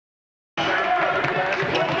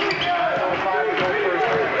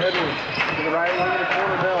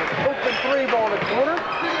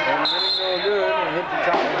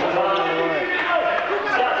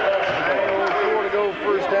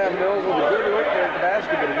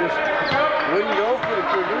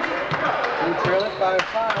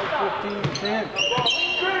final, 15-10.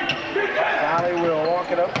 Valley will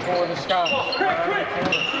walk it up for the Scots.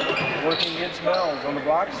 Working against Mells on the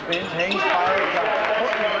block, spins, hangs, fires, got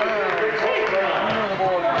the board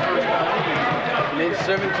for the first time. And it's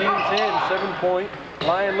 17-10, 7-point.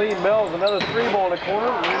 Lion lead. Mells, another three ball in the corner,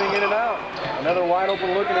 moving in and out. Another wide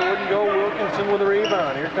open look and it wouldn't go. Wilkinson with a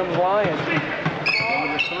rebound. Here comes Lyon.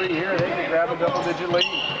 Under the three here, they can grab a double-digit lead.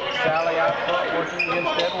 Sally out front working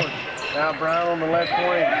against Edwards. Now Brown on the left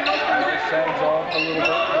wing. Sags off a little bit.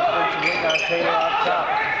 Now Taylor out top.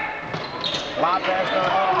 Lob pass down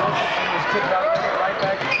there. Wilkinson was tipped out there. Right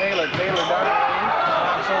back to Taylor. Taylor down the lane.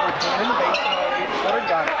 Knocks over Cannon. Baseball 8-footer.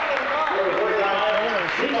 Got it.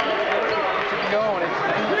 Taylor going.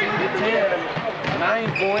 It's 15-10.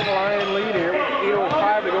 9-point Lion lead here with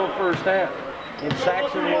 8:05 to go first half. And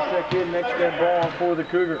Saxon will check in next dead ball for the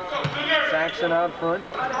Cougars. Saxon out front.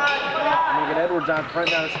 Megan Edwards out front,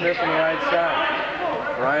 down to Smith on the right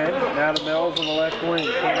side. Ryan now to Mells on the left wing.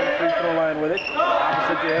 Cannon free throw line with it.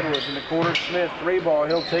 Opposite to Edwards in the corner. Smith, three ball.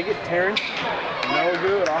 He'll take it. Terrence, no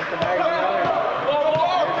good. Off the back of the iron.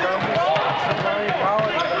 Here comes Ryan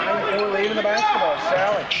Powers with a 9-point lead in the basketball.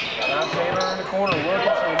 Sally. Now Taylor in the corner.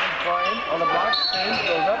 Wilkinson flying on the block. Spins,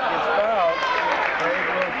 goes up, gets fouled. Craig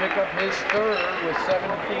will pick up his third with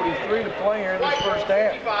 7:43 to play here in this first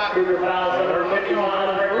half. They're looking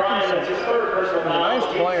for Wilkinson. A nice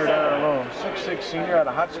player down low. 6'6" senior out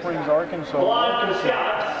of Hot Springs, Arkansas. Wilkinson.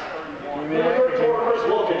 Came in after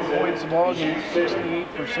 10 points a ball game,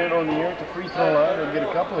 68% on the year at the free throw line. They'll get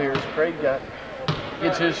a couple here as Craig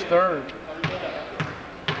gets his third.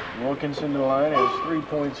 Wilkinson to the line has 3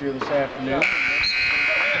 points here this afternoon.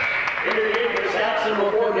 Saxon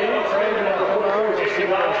will come in. Craig will come out. We'll see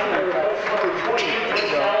what else in this first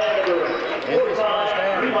half. Get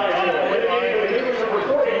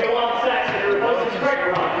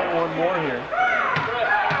one more here.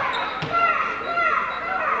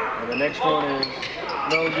 And the next one is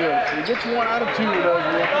no good. So he gets one out of two, does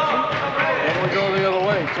Wilkinson. And we go the other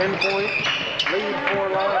way. 10-point lead for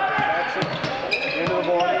Lyon. Saxon into the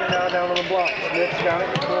ball here now down on the block. Smith's got it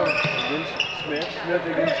in the corner. Smith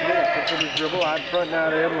against Smith. Puts his dribble out front now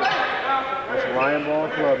to Edwards. That's a Lion ball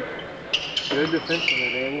club. Good defensively.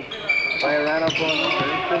 They will play it right up on him.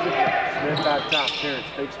 Very physical. Smith out top. Terrence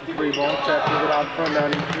takes the free ball. Taps it out front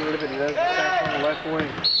down. He's rid of it. He does the sack on the left wing.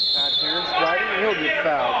 Now Terrence driving. He'll get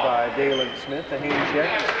fouled by Dalen Smith. The hand check.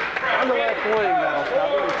 On the left wing now.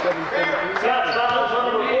 Stop it with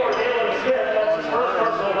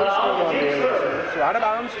 7:17. So out of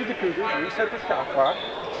bounds to the Cougars. Reset the shot clock.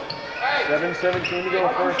 7:17 to go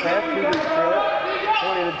first half. Cougars trail it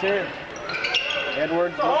 20-10.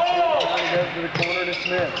 Edwards looks to the corner to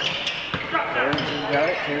Smith. Terrence has got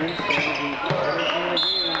it. Terrence averages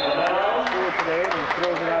 17 again. Score today and he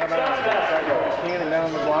throws it out of bounds. Cannon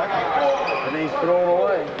down the block and he's thrown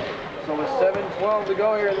away. So with 7:12 to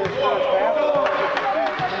go here in this first half,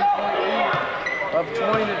 of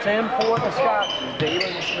 20-10 for the Scots.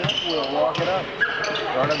 Dalen Smith will walk it up.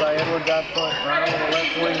 Started by Edwards out front. Brown on the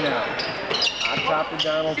left wing now. On top to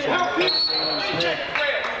Donaldson. Dalen Smith.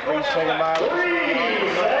 3-second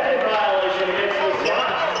violation against the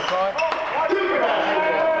Scots.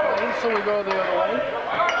 So we go the other way.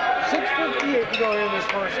 6:58 to go here in this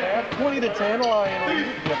first half. 20-10. Lion lead.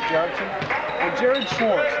 Jeff Johnson and Jared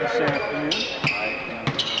Schwartz this afternoon.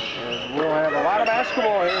 And we'll have a lot of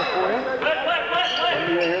basketball here for you.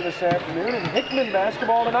 NBA here this afternoon, and Hickman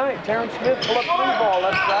basketball tonight. Terrence Smith pull up three ball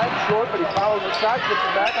left side, short, but he follows the shot, gets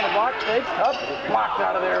it back on the block, fakes, up, blocked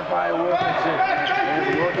out of there by Wilkinson.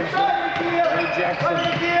 There's Wilkinson, and Jackson.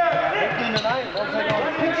 Hickman tonight, we'll take on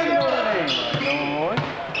Pixie Notre Dame. Illinois.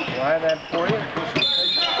 We'll have that for you. We'll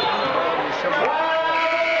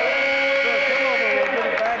get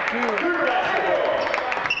it back to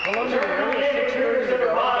Columbia. 6:30 to go.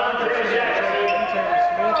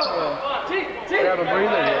 Grab a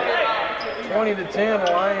breather here. 20-10,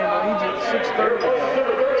 Lion leads at 6:30 to go.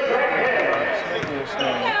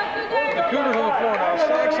 The Cougars on the floor now.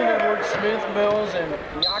 Saxon, Edwards, Smith, Mills, and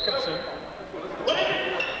Jakobsen.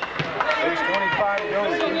 6:25 to go.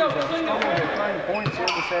 The Cougars have struggled to find points here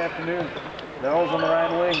this afternoon. Mills on the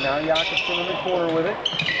right wing. Now Jakobsen in the corner with it.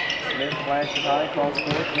 Smith flashes high, calls for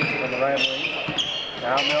it, gets it on the right wing.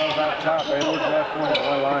 Now Mills out top. Edwards left wing.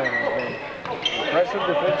 Boy, Lion has been impressive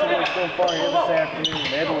defensively so far here this afternoon.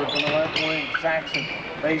 Edwards on the left wing. Saxon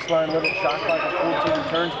baseline with it. Shot like a 14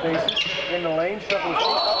 turn space in the lane. Shuffles up.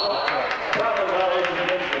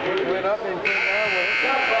 Went up and came down with it.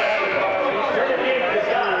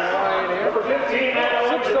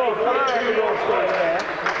 6:05 to go first half.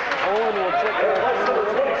 Owen will check out.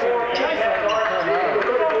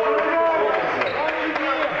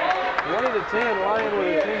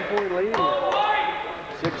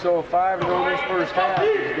 6:05 to go in this first half.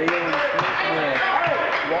 Dale and Smith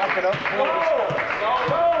will walk it up court.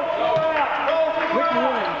 Quick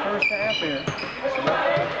move in the first half here. Smith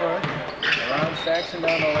out front. Around Saxon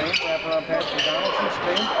down the lane. Wrap around pass to Donaldson.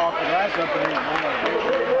 Spins off the glass up and in.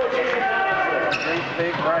 Great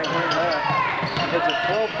fake right wing left. It's a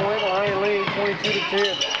 12-point Lion lead,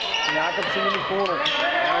 22-10. Jakobsen in the corner.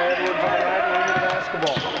 Now Edwards on the right wing of the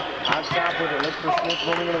basketball. On top with it. Look for Smith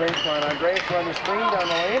moving to the baseline. Andreas run the screen down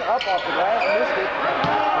the lane. Up off the glass. Missed it.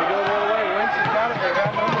 They go the other way. Wentz has got it. They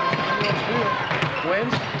got numbers. Let's do it.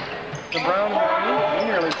 Wentz to Brown and Green. He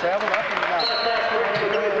nearly traveled up and got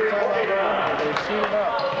they've seen it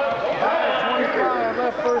up. 5:25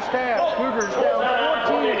 left first half. Cougars down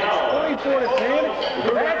 14. It's 24-10.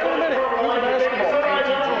 Back in a minute. Cougar basketball.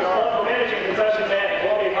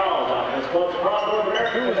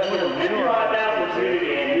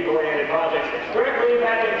 Directly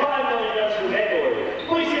impacting 5 million young student headquarters.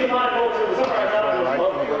 Please see the fine folks of the Sunrise Mountains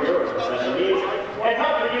local resource for special needs and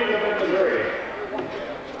help the youth of Missouri.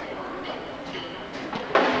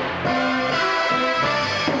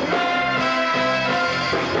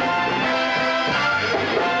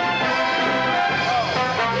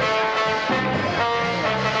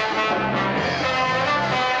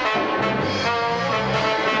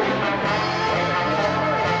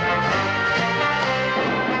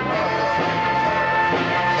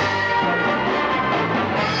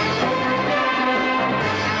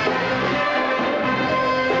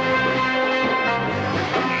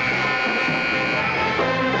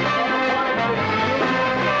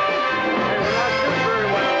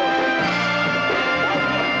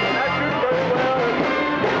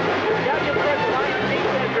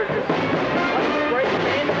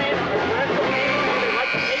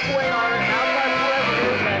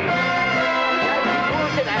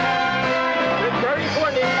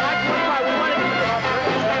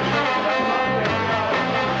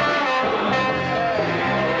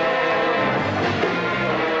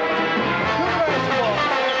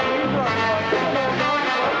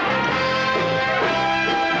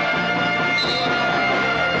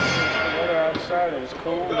 It's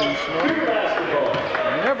cold and snowy.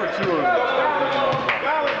 Never too early.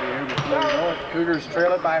 Cougars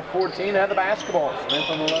trail it by 14. Have the basketball. Smith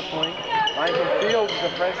on the left wing. Michael Fields, the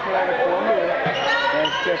freshman out of Columbia,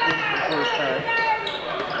 has checked in for the first time.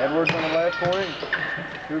 Edwards on the left wing.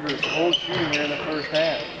 Cougars cold shooting here in the first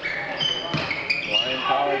half. Lyon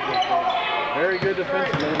College has been very good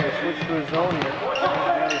defensively. They switch to a zone here.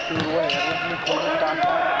 They threw it away. Edwards in the corner. Shot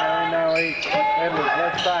clock at 9, now 8. Edwards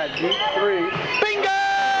left side. Deep three. Bingo!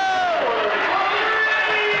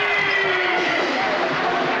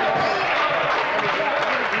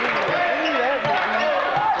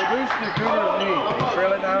 Reduce the Cougars' lead. They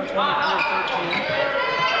trail it down 24-13.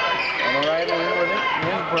 On the right wing with it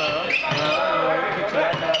is Brown. Brown kicks it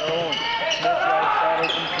out now to Owen. Smith right side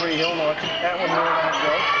open three. He'll launch it. That one will not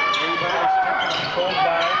go. Rebound is controlled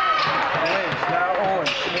by Wentz. Now Owen.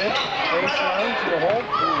 Smith baseline to the hole.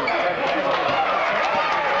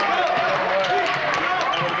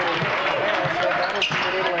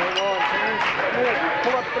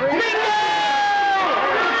 Pull up three.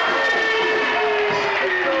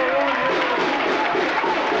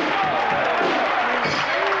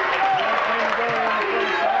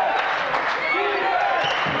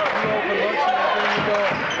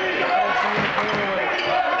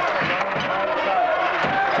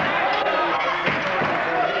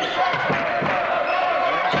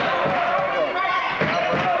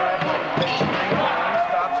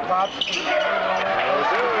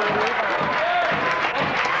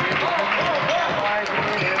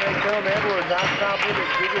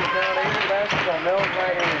 Cougars down 8 in basketball. Mills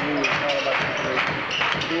right in. He was not about the three.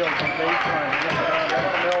 Fields on baseline.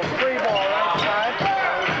 Mills free ball right side.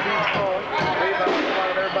 Rebound out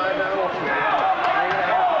of there by Donaldson.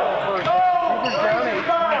 3.5 first. Cougars down 8.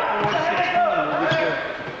 24-16. We'll get you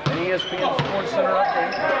an ESPN Sports Center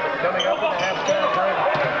update coming up in the halftime break.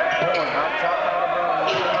 Owen out top out of Brown.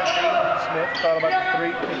 Smith thought about the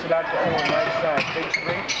three. Kicks it out to Owen right side. Takes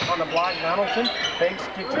three on the block. Donaldson fakes,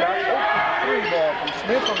 kicks it out. Three ball from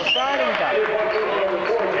Smith on the side, and he got it.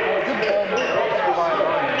 Good ball move.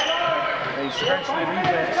 They stretch the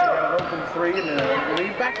defense, they got an open three, and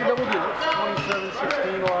lead back to double digits.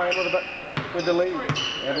 27-16 Lion with the lead.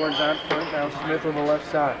 Edwards out front, now Smith on the left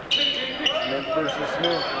side. Smith versus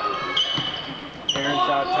Smith. Terrence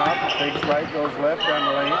out top, fakes right, goes left down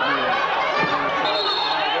the lane.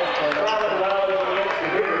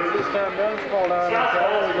 This time does fall down and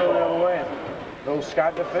try to go the other way. Those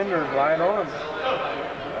Scott defenders lying on them.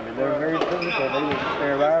 I mean, they're very physical. They just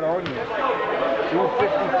stare right on you.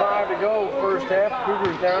 2:55 to go, first half.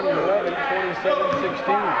 Cougars down 11,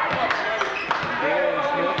 27-16. Dan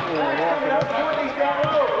Smith will walk it up.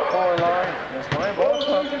 Far line. That's my ball.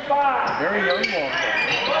 Very young ball.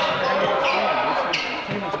 This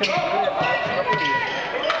team is going to be good at here.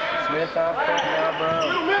 Smith out front, now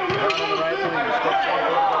Brown. Brown on the right wing. Steps on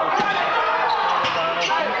the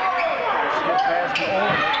skip past the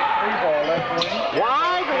Owen. Free ball left wing.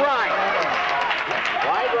 Wide right.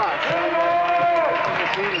 Wide right.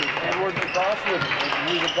 Edwards across with it.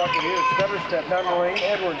 Use a bucket here. Stutter step down the lane.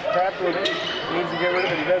 Edwards tapped with it. Needs to get rid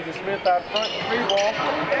of it. He does the Smith out front. Free ball.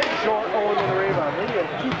 Short Owen with the rebound. Maybe a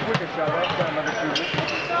too quick a shot that time by the Cougars.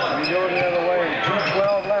 We go the other way.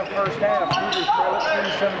 2:12 left first half. Cougars trail at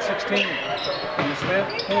 27-16. From the Smith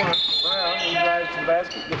corner. Brown. He drives to the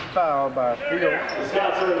basket. Gets fouled by Field.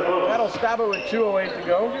 That'll stop it with 2:08 to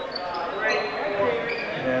go.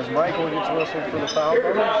 As Michael gets whistled for the foul.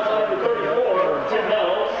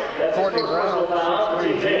 Courtney Brown,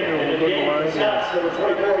 6'3" junior, will go to the line.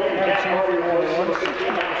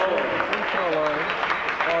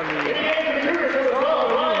 And on the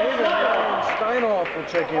Steinhoff will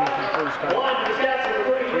check in for the first time.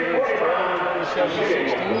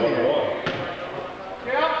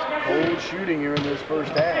 27-16. Cold shooting here in this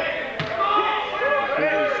first half.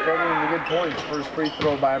 Cougars struggling to good points. First free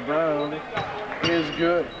throw by Brown is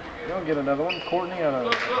good. They'll get another one. Courtney on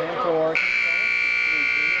a Santo Arkansas.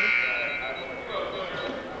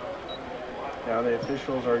 Now the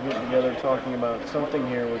officials are getting together talking about something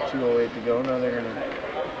here with 2:08 to go. Now they're going to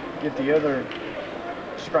get the other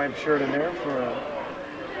striped shirt in there for a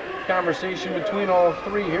conversation between all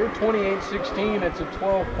three here. 28-16. It's a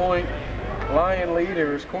 12-point Lion lead.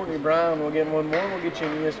 Here's Courtney Brown. We'll get one more. We'll get you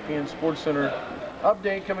an ESPN Sports Center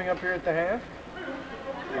update coming up here at the half.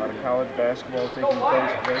 A lot of college basketball taking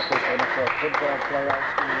place today. Of course, NFL football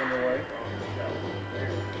playoffs getting underway.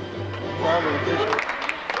 Now the officials.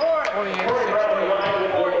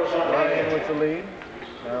 28-16, Lion with the lead.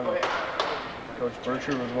 Now Coach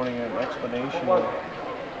Bircher was wanting an explanation of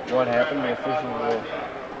what happened. The official will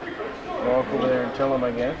walk over there and tell him,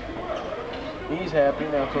 I guess. He's happy.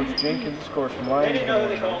 Now Coach Jenkins, of course, from Lions.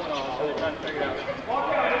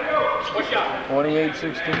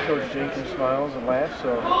 28-16, Coach Jenkins smiles and laughs,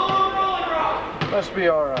 so must be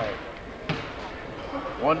all right.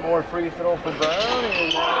 One more free throw for Brown,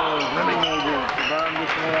 and rimming no good. So Brown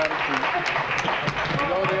gets one out of two. We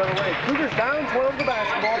go the other way. Cougars down 12 to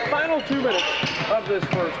basketball. Final 2 minutes of this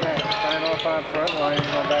first half. Steinhoff out front. Lions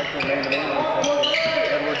on back to the main lane.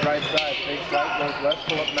 Edwards right side. Takes right, goes left.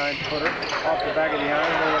 Pull up 9-footer. Off the back of the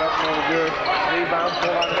iron. Roll it up, no good. Rebound,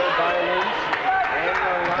 pull out there by Lewis. And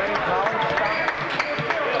Ryan Collins stops.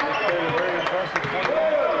 This played a very impressive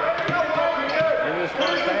in this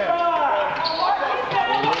first half.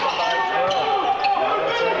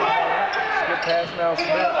 Pass now, Smith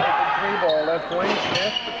taking three ball, left wing,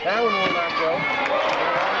 Smith. That one will not go.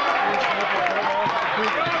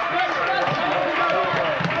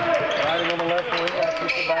 Riding on the left wing, that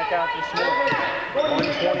puts it back out to Smith.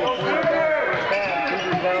 1:24 first half,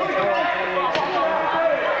 Cougars down 12,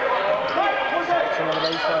 28-16. On the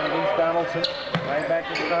baseline against Donaldson. Right back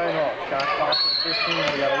to Steinhoff. Shot clock at 15,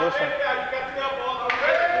 we got a whistle.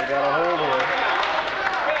 They got a hold here.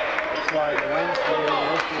 Looks like Wednesday.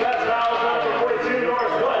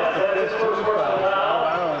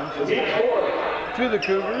 To the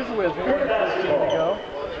Cougars with 1:15 to go.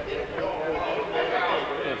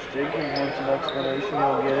 Coach Jenkins wants an explanation.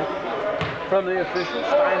 He'll get it from the officials.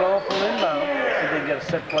 Steinhoff will inbound. So they get a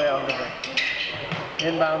set play out of the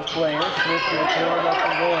inbounds play here. Smith to the corner,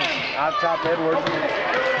 nothing going. Out top, Edwards.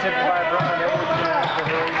 Tipped by Brown. Edwards going to have to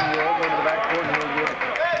hurry. He will go to the back court and he'll get it.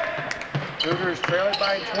 Cougars trail it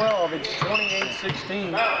by 12. It's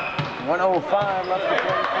 28-16. 1:05 left to play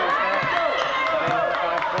first half.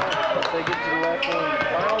 They get to the left wing.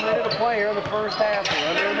 Final minute of play here in the first half. We're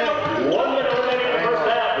under a minute. 1 minute remaining in the first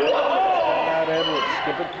half. Out Edwards.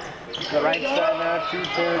 Skip it to the right side now.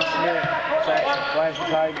 2-3rd Smith. Saxon flashes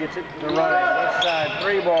high, gets it to the right. Left side.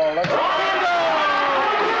 Three ball. Left side.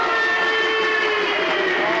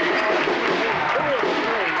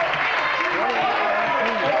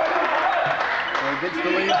 Gets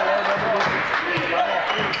the lead for all double digits.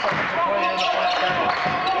 30 seconds to play in the first half.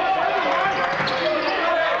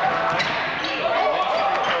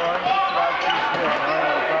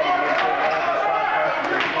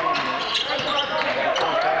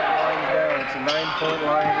 It's a 9-point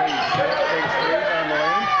line lead. Smith takes three on the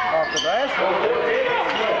lane. Off the glass.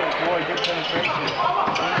 Boy, good penetration.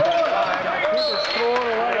 Cougars throw it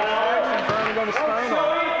away. Saxon trying to go to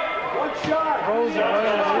Steinhoff. Throws it right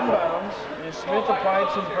on the inbounds. as Smith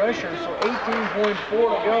applied some pressure, so 18.4 to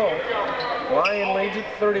go. Lyon leads it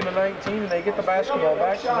 30-19, and they get the basketball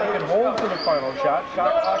back so they can hold for the final shot.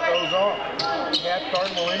 Shot clock goes off. Half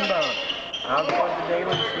Cardinal inbound. Out front to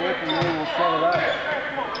Dalen Smith, and Lee will fill it up.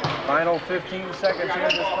 Final 15 seconds here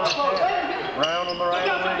in this first half. Brown on the right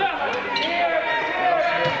wing.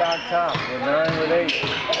 Smith out top with 9 with 8.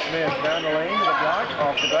 Smith down the lane to the block,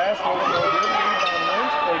 off the glass, rolling no good. Rebound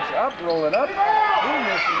Lynch, takes up, roll it up. He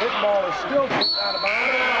misses it. Ball is still kicked out of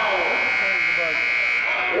bounds.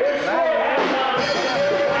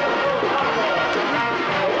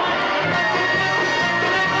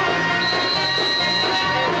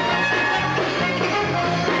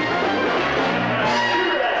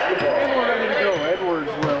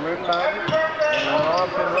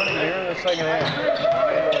 Second half.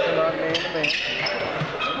 Hamilton on man-to-man.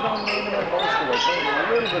 On man-to-man most of it. Playing a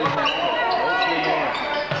little bit of man. Mostly man.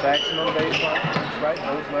 Saxon on the baseline. Right,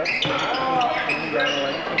 goes left. Down the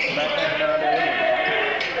lane. Back down to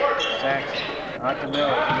Edwards. Saxon. Out to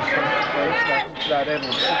Miller. He's from the place. Back inside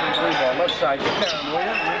Edwards. Super three ball. Left side. Get down,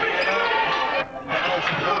 Williams. Moving it out. Now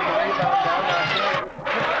she pulls the rebound down. Now she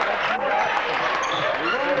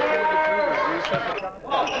reset the top.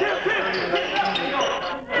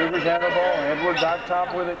 Cougars have the ball. Edwards out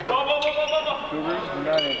top with it. Cougars do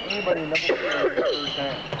not have anybody in number 3 in the first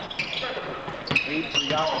half. 8 for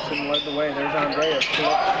Jakobsen led the way. There's Andreas.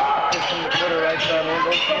 15-footer right side. One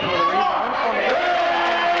goes in with a rebound. On the left.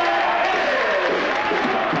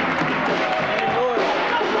 And Lewis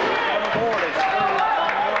on the board. It's 31-21.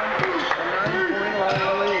 A 9-point line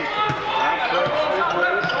to lead. Out front, Smith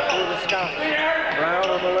with it for the Scots. Brown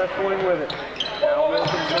on the left wing with it. Now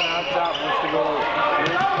Wilkinson out top wants to go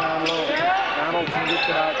down low. Donaldson gets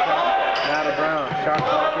it out top. Now to Brown. Shot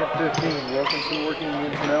clock at 15. Wilkinson working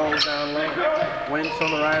against Mills down lane. Wentz on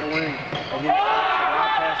the right wing. Against out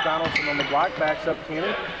past Donaldson on the block. Backs up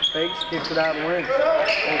Kenny. Fakes, kicks it out and wins.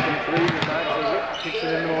 Open three. Does not take it. Kicks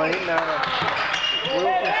it into the lane. Now to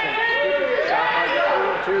Wilkinson. Skip it. Shot clock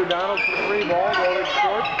at 2. Donaldson free ball. Roll it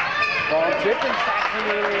short. Ball tipped and Saxon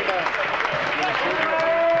to the rebound.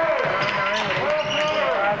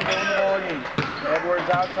 Edwards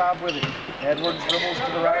out top with it. Edwards dribbles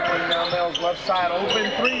to the right wing. Now Mills left side.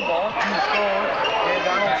 Open three ball. Too strong. And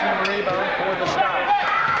Donaldson the rebound for the stop.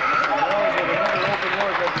 Mills with another open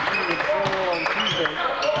look at the key with Seoul on Tuesday.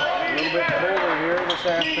 A little bit colder here this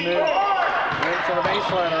afternoon. Wentz on the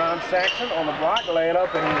baseline around Saxon. On the block. Lay it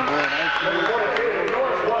up and in. Nice move.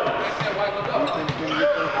 Ethan's going to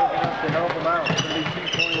get there quick enough to help him out.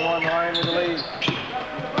 32-21 Lyon with the lead.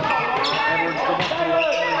 Edwards dribbles to the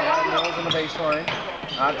left wing. Mills on the baseline.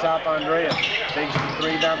 On top, Andrea. Takes the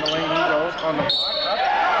three down the lane. He goes on the block.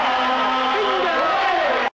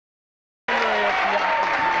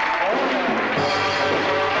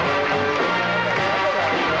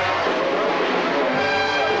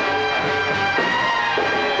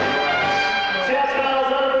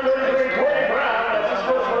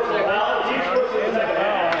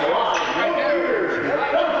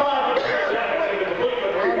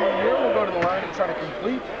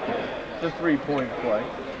 The three-point play.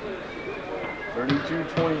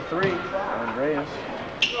 32-23. Andreas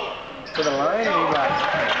to the line, and he got it.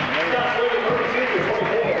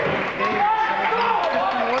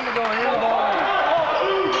 51 to go. Hand the ball in.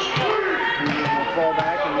 Cougars will fall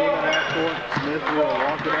back and leave it half court. Smith will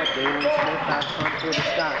walk it up. Dalen Smith out front for the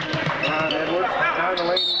stop. Ron Edwards down the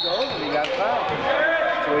lane he goes, and he got fouled.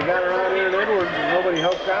 So he got around here in Edwards, and nobody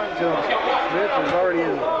helped out until Smith was already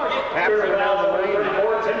in halfway down the lane.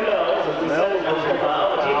 Mills was the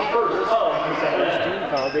foul. First team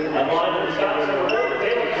foul. Dalen Smith,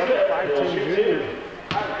 5'10" junior.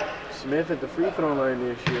 Smith at the free throw line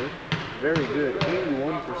this year. Very good.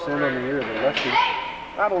 81% on the year. The lefty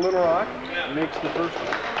out of Little Rock makes the first one.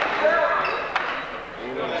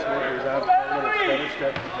 Dalen Smith was out for a little stutter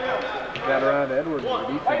step. Got around Edwards. The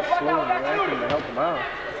defense slow and reacting to help him out.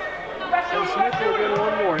 So Smith will get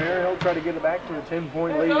one more here. He'll try to get it back to a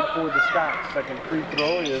 10-point lead for the Scots. Second free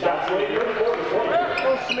throw is out.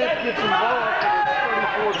 Well, Smith gets involved. It's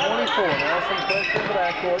 34-24. Now some pressure in the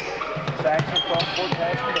backcourt. Saxon cross court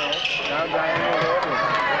pass to Mills. Now diagonal to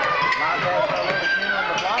Edwards. Lob pass by Little King on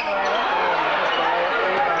the block. Layup.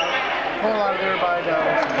 Pull out of there by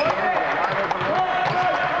Donaldson. Wide open look.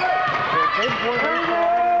 So 10-point lead for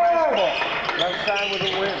basketball. Left side with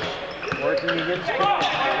a win. Working against Kenny.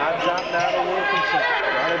 Hot top now to Wilkinson.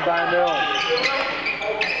 Guarded by Mills.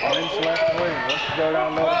 Wentz left wing. Let's go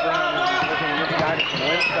down low to Brown. He's looking at this guy.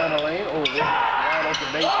 Wentz down the lane. Oh, wide open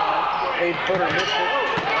baseline. 8-footer missed it.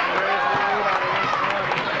 Andreas the rebound against one.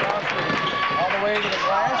 All the way to the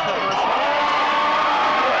glass.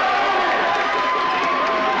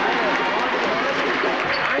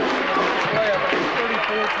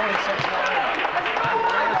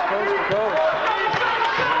 It's coast to coast.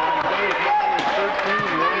 13,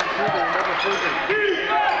 Lane Cougar, another Cougar.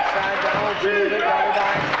 Inside Donaldson with it, got it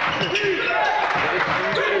back.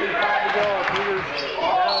 18:35 to go. Cougars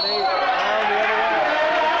down 8, down the other way.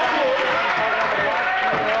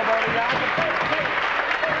 Elbow to Jakobsen.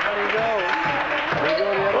 There he goes. They go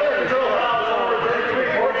the other way.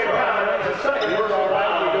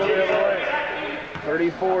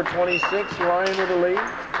 34-26, Lyon with the lead.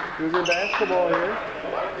 Cougar basketball here.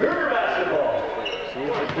 Cougar basketball. See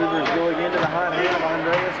if the Cougars go again to the hot hand of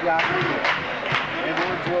Andreas Jakobsen.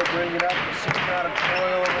 Edwards will bring it up. Sitting out of Troy,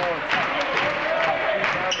 Illinois.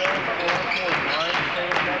 Lyon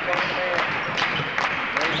staying back on the man.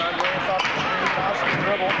 There's Andreas off the screen. Lost the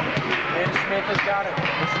dribble. And Smith has got it.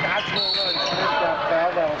 The Scots will run. Smith got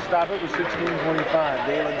fouled. That'll stop it with 16:25.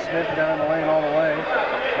 Dalen Smith down the lane all the way.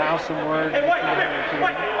 Now some word. They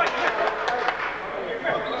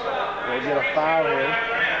get a foul here.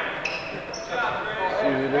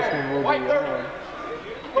 See who this one will be on.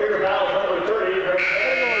 Cougar foul number 30.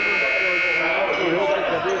 He'll pick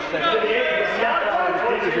up his second.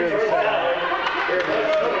 Cougars here the second.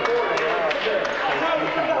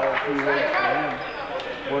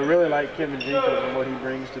 Well, I really like Kevin Jenkins and what he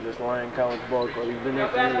brings to this Lyon College ball club. He's been there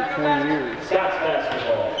for nearly 20 years. Scots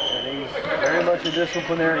basketball. And he's very much a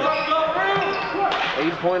disciplinarian.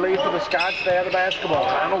 8-point lead for the Scots. They have the basketball.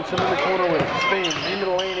 Donaldson in the corner with it. Spins into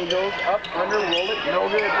the lane. He goes up, under, roll it. No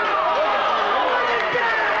good.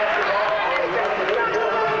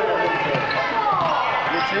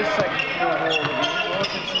 It's his second field goal of the game.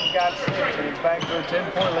 Wilkinson's got 6, and it's back to a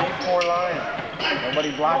 10-point lead for Lyon.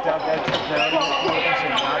 Nobody blocked out that trip down.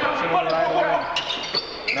 Wilkinson on the right wing.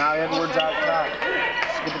 Now Edwards out top.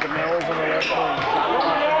 Skip it to Millers on the left wing.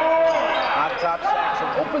 Hot top Saxon.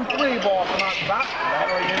 Open 3 ball from out top.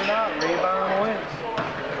 Battling in and out. Rebound wins.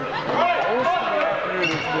 Most of the afternoon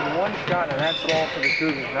has been one shot, and that's all for the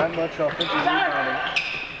Cougars. Not much offensive rebounding,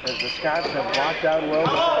 as the Scots have blocked out well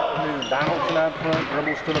this afternoon. Donaldson out front,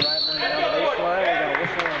 dribbles to the right wing down the baseline. We got a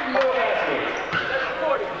whistle on.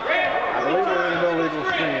 I believe we're in no legal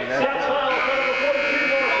screen.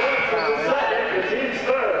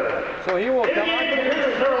 So he will come out to the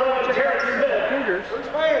Cougars.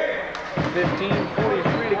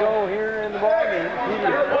 15:43 to go here in the ball game.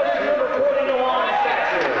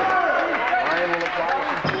 Lyon will apply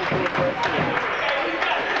some full court pressure.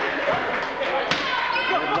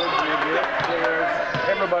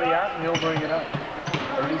 Everybody out, and he'll bring it up.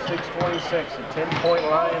 36-26, a 10-point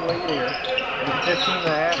Lyon lead here. With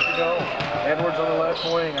 15.5 to go. Edwards on the left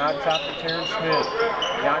wing, on top to Terrence Smith.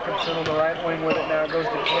 Jakobsen on the right wing with it. Now goes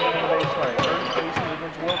to Clinton on the baseline. Turns faces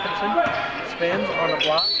against Wilkinson. Spins on the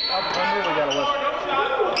block. Up under, we got a whistle.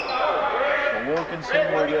 So Wilkinson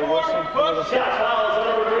will get a whistle for the Shot foul is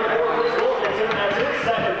number 34, Wilkinson. That's his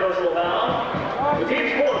second personal foul. The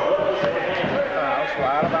team's fourth. Foul, so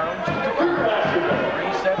out of bounds.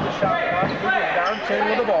 Reset the shot clock. Cougars down 10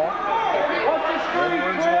 with the ball. Edwards will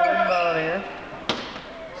inbound here.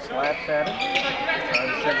 Slaps at it. Trying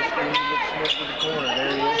to set the screen to get Smith to the corner.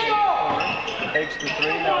 There he is in the corner. Takes the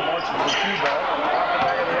 3. Now launches the 2 ball. Off the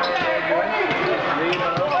back of the iron.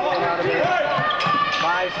 Rebound out of there.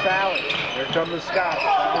 By Sally. Here come the Scots.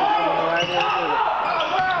 Donaldson on the right wing with it.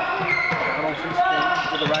 Donaldson spins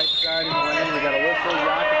to the right side in the lane. We got a whistle.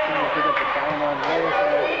 Jakobsen will pick up the foul on Andreas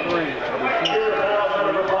at 3. That'll be 2.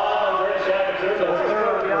 So third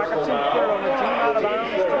on Jakobsen, third on the team, out of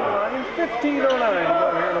bounds to Lyon. 15:09 to go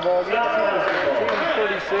here in the ball game.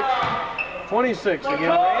 36-26. Again,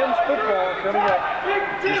 Rams football coming up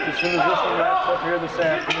just as soon as this one wraps up here this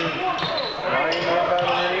afternoon. Lyon inbound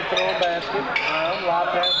underneath, throwing basket. Lob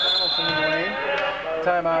pass Donaldson in the lane.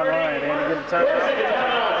 Timeout Lyon. And to get a timeout.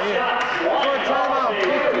 For a timeout.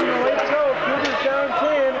 15 to go. Cougars down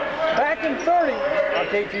 10. Back in 30. I'll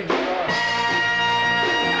take you.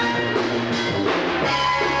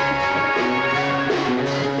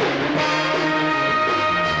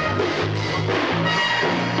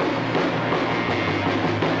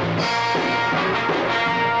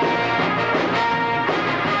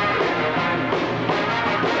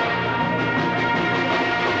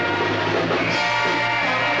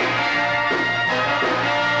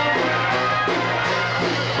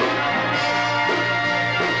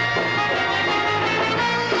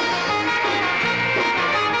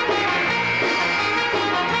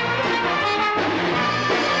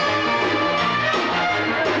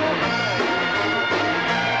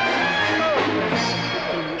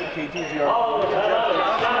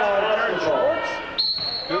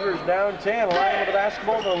 down 10. Lyon with the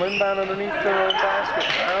basketball. They'll inbound underneath their own basket.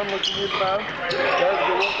 Brown looking inbound. Does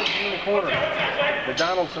the Wilkinson in the corner. The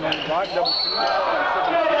Donaldson on the block. Double team.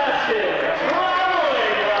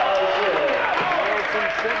 Donaldson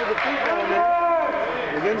sent to the feet down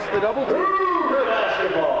there against the double team.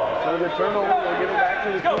 So the turnover will give it back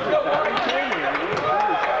to the Cougars.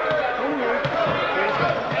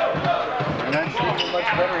 And that's shooting much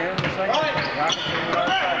better here in the second. Robinson to the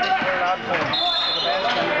outside. Third out to him. To the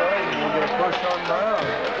basket he goes, and we'll get a push on Brown.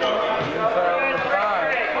 Inside on the 5.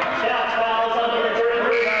 Shots fouls on number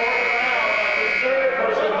 33. Third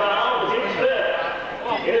personal foul, team's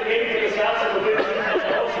fifth. Indicating to the Scouts of the 15.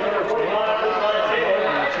 Number 45, Taylor.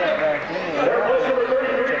 Check back in. Third place number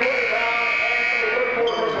 33, foul. And the third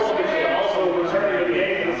personal team also returning to the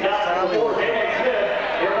game to the Scouts of the 4, Daniel Smith.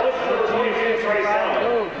 Your place number 22, Trey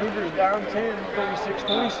Salmon. Cougars down 10,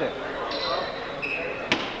 36-26.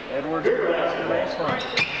 Edwards down the baseline.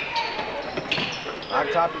 On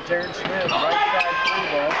top to Terrence Smith, right side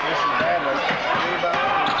 3 ball. This is badly. Rebound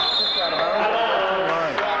and tipped out of bounds.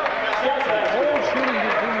 The whole shooting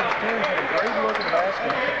between these teams had a great look at the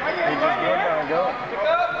basket. They just wouldn't now go.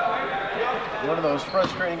 One of those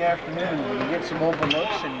frustrating afternoons when you get some open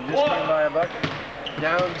looks and you just can't buy a bucket.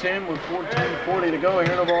 Down 10 with 14:40 to go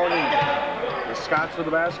here in the ball game. The Scots with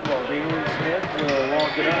the basketball. Daniel Smith will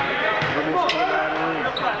walk it up. Dribbles to the right wing.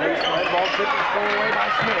 Baseline ball tipped and thrown away by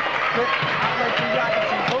Smith. Quick outlet to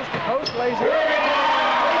Jakobsen. Post to post. Lays it up.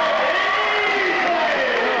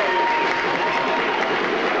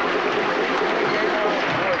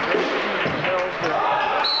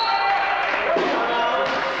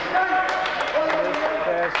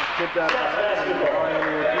 Pass is tipped out by Lyon.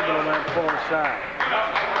 We're keeping on that far side.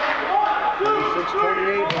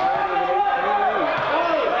 36-28, Lyon with an 8-point lead.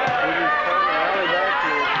 Cougars trying to rally back to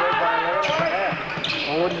a throw by Lyon at the half.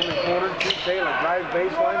 Owens in the corner to Taylor. Drives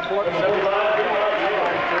baseline, pull up 7 line.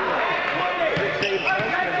 6'8"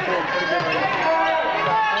 freshman throw pretty good right.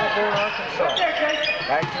 Arkansas.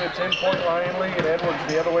 Back to a 10-point Lyon lead. Edwards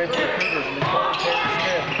the other way for the Cougars. In the corner, Terrence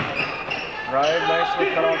Smith. Drive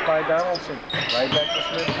nicely cut off by Donaldson. Right back to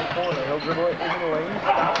Smith in the corner. He'll dribble it in the lane.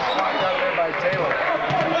 Stop blocked out of there by Taylor.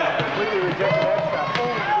 Completely rejected that shot.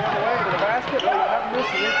 Boom, the other way to the basket. Well, he's not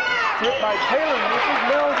missing it. Tipped by Taylor.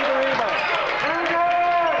 Misses. Mills with the rebound.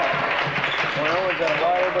 Well, it's got a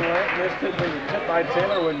wide open length. Missed it. But tipped by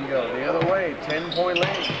Taylor wouldn't go. The other way. 10-point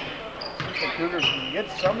lead. The Cougars can get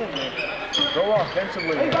something there. Go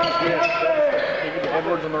offensively. Yes. Take it to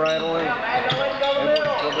Edwards on the right lane. Edwards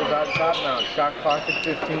dribbles out top now. Shot clock at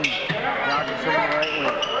 15. Jakobsen on the right wing.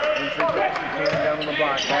 Entry pass to Cannon down on the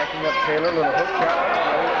block. Backing up Taylor. Little hook shot.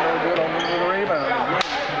 No good. Only with a rebound. Again,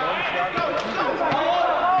 one shot for the Cougars.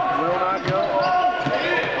 Will not go.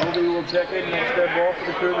 Obi will check it. Next step ball for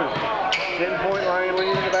the Cougars. 10-point Lyon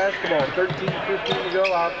lead in the basketball. 13-15 to go.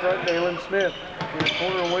 Out front, Dalen Smith. In the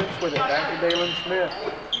corner, Wentz with it. Back to Dalen Smith.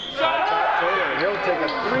 Side top Taylor. He'll take a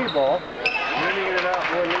 3 ball. Running it out.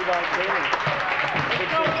 Boy, Levi Taylor.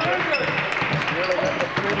 Really got the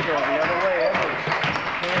 3 to go. The other way, Edwards.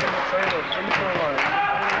 Hand in the trailer. Free throw line.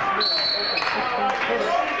 Smith. Open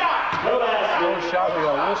 16-footer. No shot. We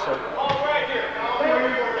got a whistle.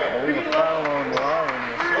 I believe a foul on Lyon in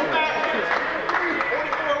this game.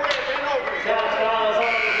 Shots fouls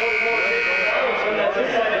on number 44. That's his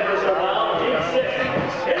second personal foul. Team 6.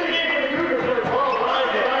 In the game for the Cougars, number 12, Lyon.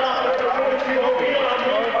 The line off number 42, O'Neal on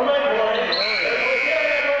the red line.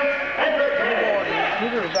 And Greg Cannon.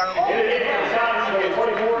 Cougars down. In the game for the Scots, number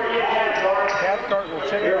 24, Ian Cathcart. Cathcart will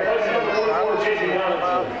check it right in. I was using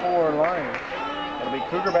out for Lyon. It'll be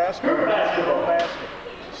Cougar basketball. Basket.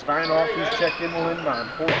 Steinhoff, who's checked in, will inbound.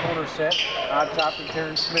 4-corner set. Out top to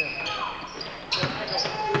Terrence Smith.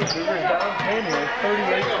 Cougars down 10 here,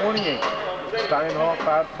 38-28. Steinhoff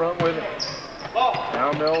out front with it.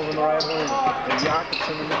 Now Mills on the right wing. And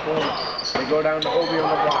Jakobsen in the corner. They go down to Obi on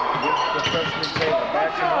the block. Gets the freshman Taylor.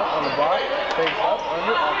 Backs him up on the block. Takes up,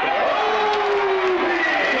 under, off the edge.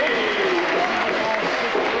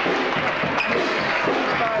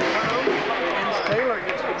 Taylor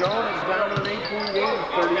gets to go and it's down to an 8-point game,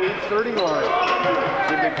 38-30 line.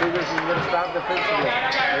 See if the Cougars can get a stop defensively.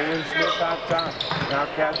 Dalen Smith out top. Now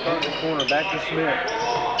Cathcart in the corner, back to Smith.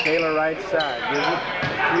 Taylor right side, gives it.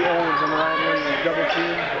 3 Owens on the right wing, double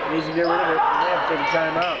team, needs to get rid of it. And they have to take a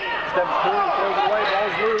timeout. Steps through, throws it away,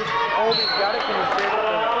 ball's loose. Owen's got it, can he save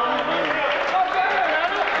it?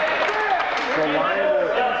 So Lyon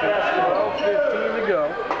will finish it, 12-15 to go.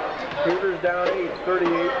 Cougars down 8,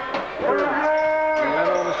 38-30.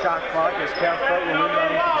 Shot clock as Cathcart will inbound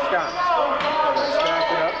to the Scots. Stack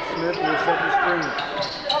it up. Smith will set the screen.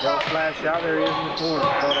 They'll flash out. There he is in the corner.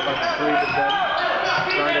 Thought about the 3, but doesn't.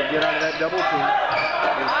 Trying to get out of that double team.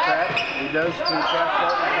 He's trapped. He does to Chad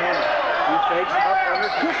Martin's corner. He fakes up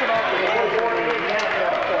under, kicks it off to the one corner.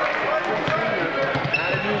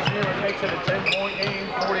 Out of New Zealand makes it a 10-point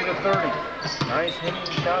game, 40-30. Nice hitting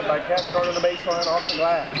shot by Cathcart on the baseline off the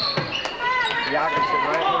glass. Jakobsen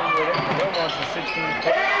right wing with it. Still wants the 16th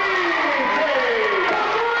point.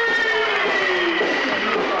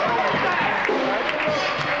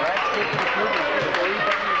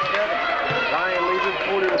 Lyon leads it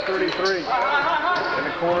 40-33. In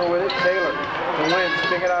the corner with it, Taylor. The Wentz,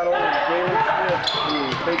 pick it out over Jalen Smith. He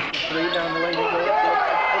fakes the three down the lane. He goes for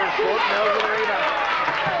a short, now with a rebound.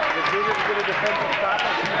 The Cougars get a defensive stop.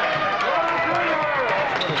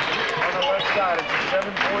 On the left side, it's a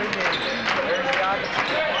 7-point game. There's the opposite.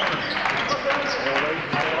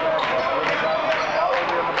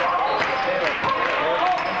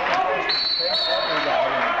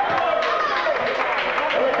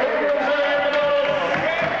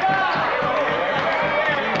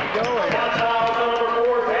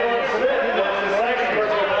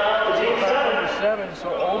 So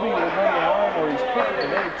Obi will go to the line where he's putting it in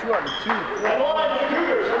 2 out of 2.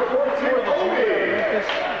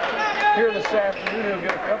 Here this afternoon, he'll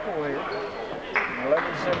get a couple here.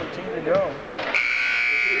 11:17 to go.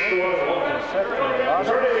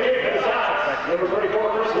 Number 34,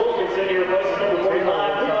 Chris Wilkinson, here places number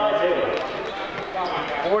 45, Levi Taylor.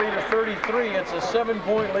 40-33, it's a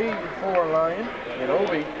 7-point lead for Lyon. And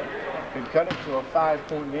Obi can cut it to a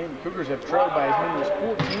 5-point game. The Cougars have trailed by as many as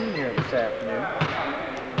 14 here this afternoon.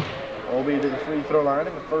 Obi to the free throw line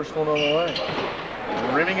and the first one on the line.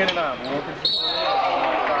 Rimming in and out. Wilkinson.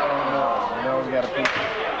 Now we got a piece.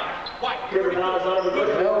 Number 9 is on the good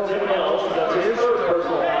for Tim Nelson. That's his first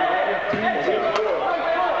personal foul.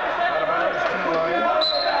 Out of bounds to Lyon.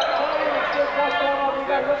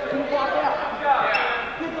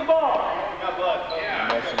 Get the ball.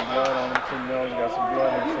 Got some blood on him. Tim Nelson got some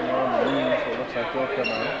blood on the knee, so it looks like they'll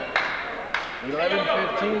come out.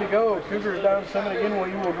 11:15 to go. Cougars down 7 again. Well,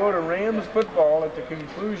 you will go to Rams football at the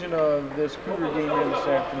conclusion of this Cougar game here this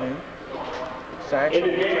afternoon. Saxon.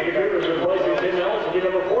 Indicating the Cougars replacing Tim Nelson, get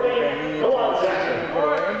number 40. Go on, Saxon. Go to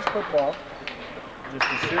Rams football. Just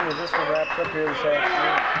as soon as this one wraps up here this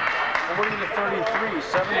afternoon. 40-33.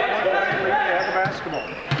 7-point lead. They have the basketball.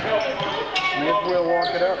 Smith will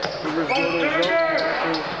walk it up. Cougars go to the zone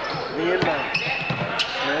after the inbound.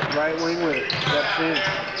 Smith right wing with it. Steps in.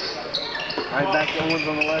 Right back to Owens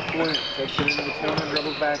on the left wing. Takes it into the corner,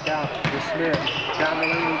 dribbles back out to Smith. Down the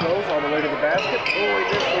lane he goes, all the way to the basket. Oh, he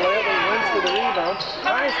missed the layup and wins for the rebound.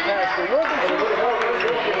 Nice pass to Wilkinson.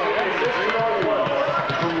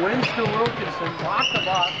 From Wentz to Wilkinson, block to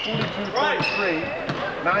block, 42-43.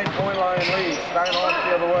 9-point Lyon lead. Stein off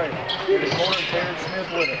the other way. In the corner, Terrence Smith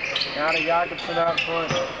with it. Now to Jakobsen out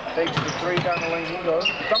front. Takes the three down the lane he goes.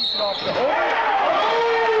 Dumps it off to Owen.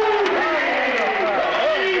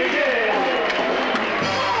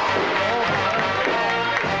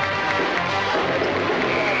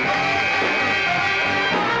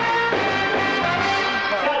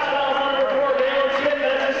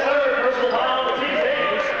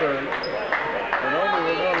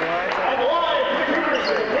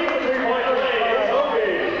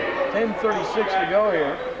 .36 to go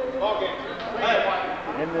here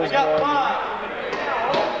in this ball game.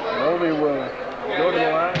 Obi will go to the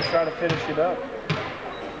line and try to finish it up.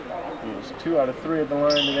 He's 2 out of 3 at the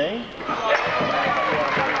line today.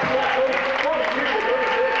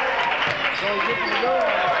 So he's getting to go on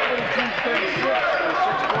 42-36 for a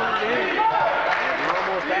 6-point game. We're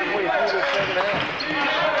almost halfway through the second half.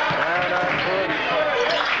 Now out front.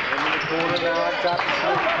 Into the corner now up top of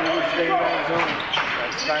Smith. Cougars stay in that zone.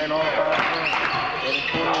 Stein off out front. In the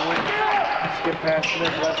corner wing. Skip past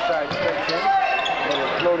Smith left side. Steps in.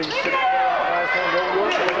 Little floating skip. Last one don't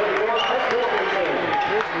work.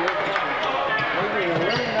 Maybe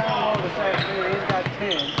running down low this afternoon. He's got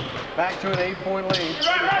 10. Back to an 8-point lead. 36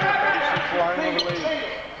 Lyon on the lead.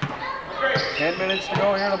 10 minutes to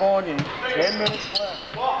go here in the ball game. 10 minutes left.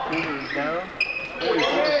 Cougars down.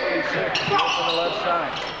 44-36. On the left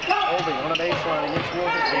side. Obi on the baseline against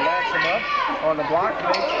Wilkinson. Backs him up. On the block,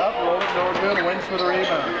 fakes up, rolls, no good, wins for the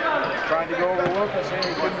rebound. Tried to go over Wilkinson,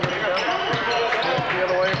 he couldn't get it done. Smith the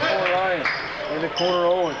other way for Lyon. In the corner,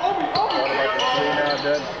 Owens. Thought about the three now,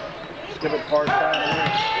 dead. Skip it far side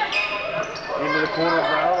into the corner,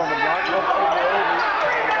 Brown on the block, up for the over.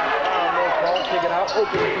 No call, kick it out,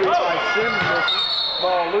 open three by Sims.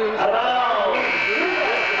 Ball loose.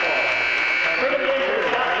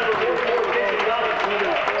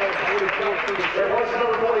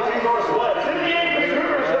 Number 42, Northwest. In the game, the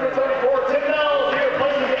Cougars, number 34, Tim Nelson, here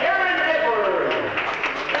places Aaron Edwards.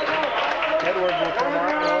 Edwards will come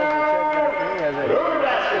out.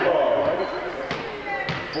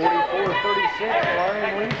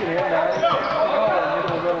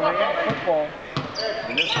 ball.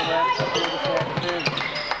 And this one wraps up here this afternoon.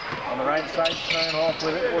 On the right side, Steinhoff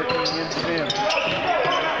with it, working against Sim. Wants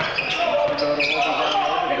to go to Obi down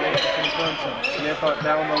low, but Mason confronts him. Smith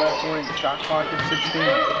down the left wing, shot clock at 16.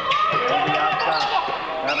 Obi out top.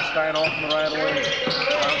 Down to Steinhoff on the right wing.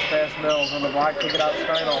 Bounce past Mills on the block, kick it out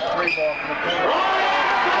Steinhoff. 3 ball from the corner.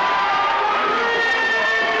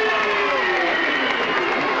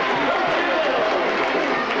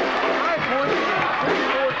 5 points,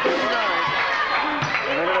 34-39.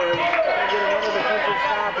 And they're going to get another defensive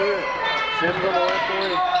stop here. Sims on the left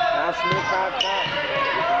wing. Now Smith out top.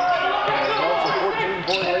 It's a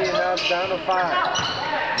 14-point lead, and now it's down to 5.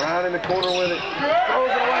 Brown in the corner with it. Throws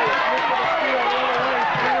it away. Smith with a steal. Run away.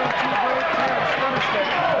 3-on-2 break. Stunner step.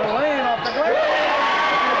 Laying off the glass.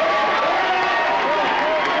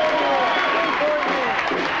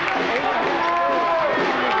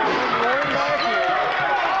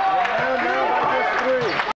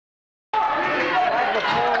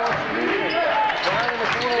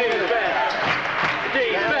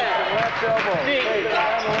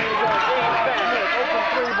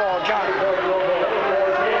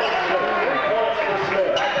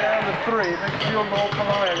 Big field goal for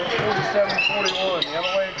Lyon. It's 47-41. The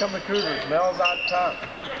other way to come the Cougars. Mel's out top.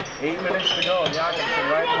 8 minutes to go. Jakobsen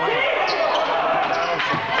right wing.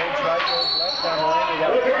 Donaldson takes right, goes left down the lane. We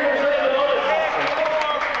got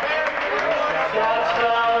Scott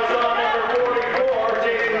foul is on number 44,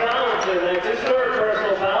 Jason Donaldson. That's his 3rd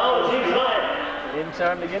personal foul. The team's 9. in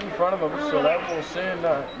time to get in front of them, so that will send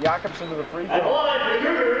Jakobsen to the free throw. And line for the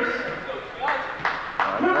Cougars.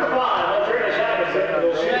 Number 5, Andreas Jakobsen.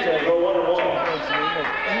 They'll shoot and go 1-1.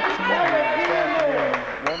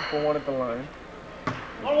 1 for 1 at the line.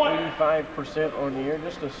 85% on the year,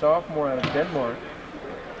 just a sophomore out of Denmark.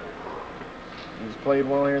 He's played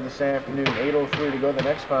well here this afternoon. 8:03 to go. The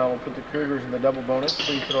next foul will put the Cougars in the double bonus.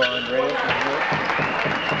 Free throw, Andreas. And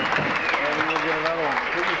he will get another one.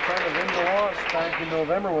 Cougars kind of in the loss back in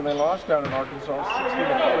November when they lost down in Arkansas,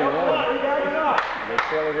 60-41. They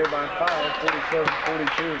trailed here by 5,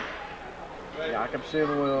 47-42. Jakobsen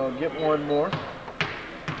will get one more.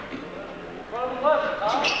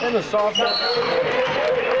 And the sophomore.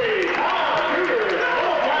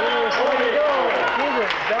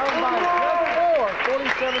 Cougars down by 4,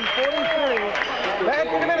 47-43. Back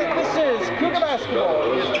in a minute. This is Cougar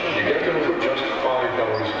basketball. You get them for just $5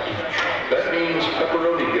 each. That means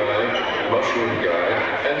pepperoni guy, mushroom guy,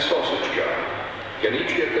 and sausage guy can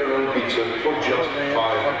each get their own pizza for just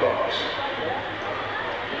 $5.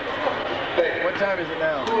 Hey, What time is it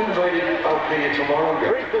now? who invited I'll pay you tomorrow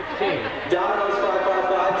guy? 3:15. Domino's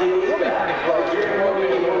 555 deal is back. Like you're more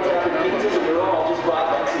eating more type of pizzas and they're all just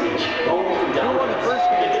 $5 each. Only from Domino's.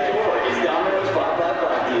 Get the door. It's Domino's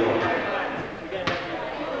 555 deal.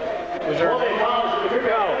 Was there? No.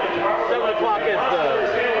 7 o'clock is the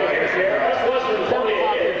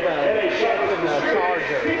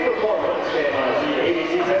Charger.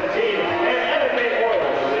 ABC 17 and MMA Oil.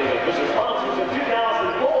 This is sponsors of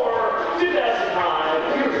 2004, 2005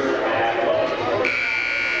 Cougar basketball.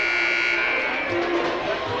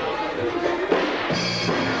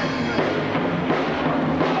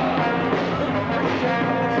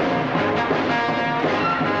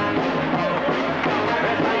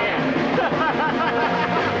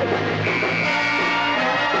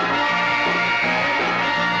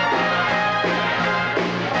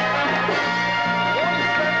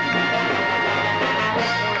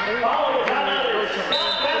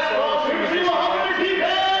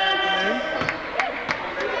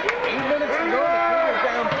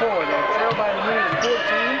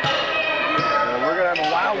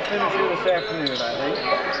 Finish here this afternoon, I think.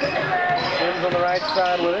 Sims on the right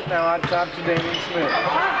side with it. Now out top to Damian Smith.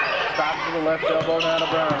 Stop to the left elbow now to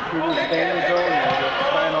Brown. Cougars stay in the zone.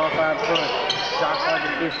 Steinhoff out front. Shot clock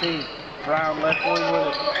at 15. Brown left wing with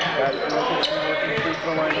it. Got Wilkinson working free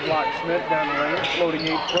throw line to block. Smith down the lane. Floating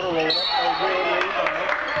 8-footer. Roll it up.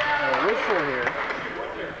 And a whistle here.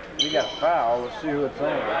 We got a foul. Let's see who it's on.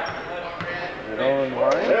 Is it on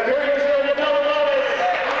Lyon?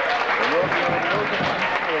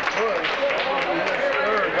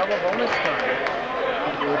 Double bonus time.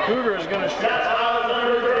 The Cougar is going to shoot. That's foul is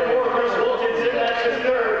number 34, Chris Wilkinson. That's his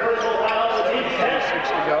 3rd personal foul. The team's 10. 6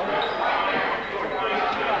 to go.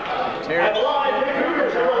 At the line for the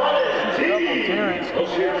Cougars, number 11, Terrence,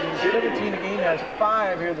 17 a game, has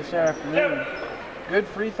 5 here this afternoon. Good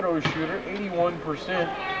free throw shooter, 81%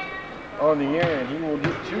 on the year, and he will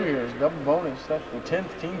get 2 here as double bonus. That's the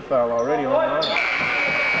 10th team foul already on Lyon.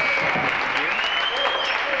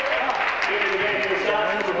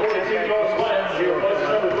 42 Northwest, here was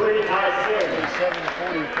number 3, Ty Sims.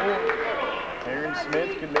 7:44. Aaron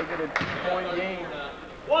Smith could make it a 2-point game.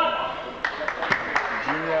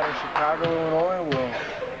 Junior out of Chicago, Illinois will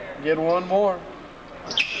get one more.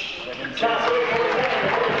 Second set.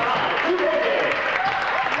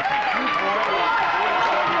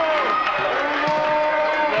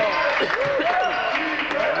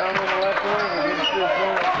 Down on the left wing against this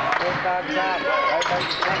zone. Just on top. Right back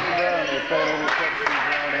to Tony Brown. They play over Texas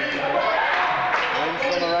Brown and Wings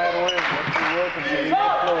on the right wing. Let's see Wilkinson. Leads the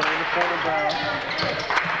floor. In the corner Brown.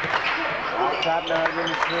 Out top now again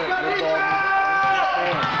to Smith. Good ball.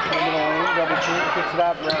 Into the lane. Double team. Kicks it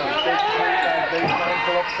out Brown. Takes the three. Back baseline.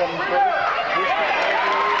 Pull up 7 foot. This guy over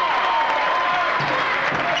the lead.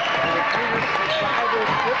 And the Cougars decide to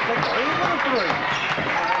flip. Take the lead with a 3.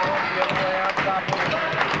 The other way out top of it.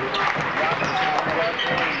 Robinson on the left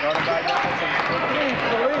wing. Guarded by Johnson. The lead.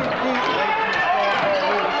 The lead. Deep. Late from the score. Ball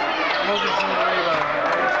loose. Wilkinson the rebound.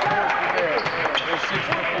 There's 4 there. There's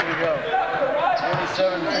 6:50 to go.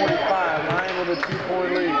 47-45. Lyon with a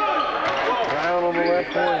 2-point lead. Brown on the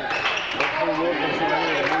left wing. Look for Wilkinson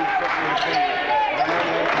here. The lead something in the paint. Brown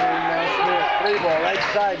left wing now Smith. 3 ball. Right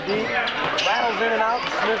side deep. Rattles in and out.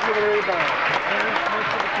 Smith with a rebound. Terry Smith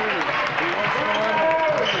to the Cougars. He wants to run that.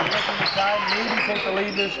 Cougars looking inside. Maybe take the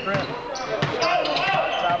lead this sprint.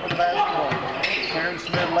 Top of the basketball. Terry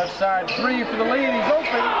Smith left side. 3 for the lead. He's open.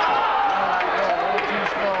 A little too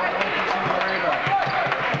strong. Wilkinson with a rebound.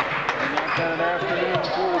 And that's an afternoon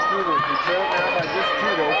for the Cougars. They trail now by just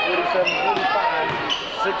 2 though.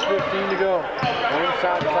 47-45. 6:15 to go. Wing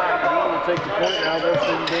side top. Brown will take the point. Now they'll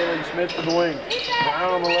send Dalen Smith to the wing.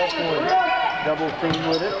 Brown on the left wing. Double team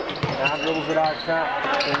with it. Now dribbles it out top.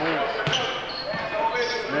 The wing.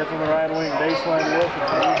 Smith on the right wing. Baseline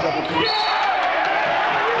Wilkinson. Double team.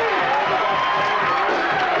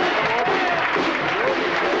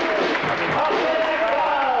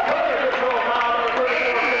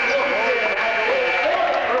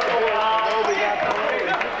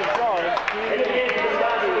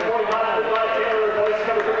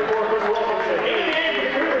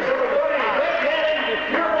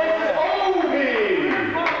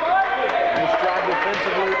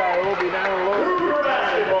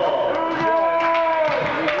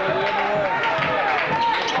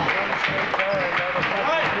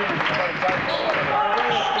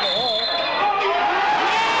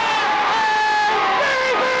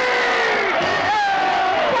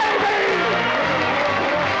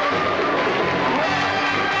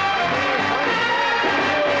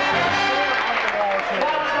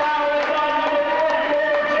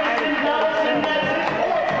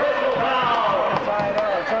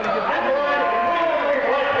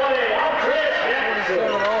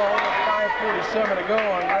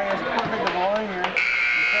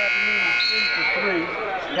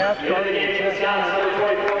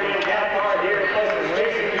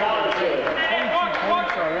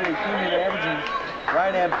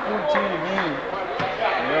 Right at 14 a game.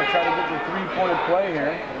 And they'll try to get the 3-point play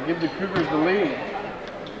here and give the Cougars the lead.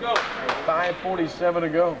 5:47 to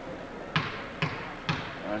go.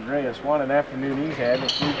 Andreas, what an afternoon he's had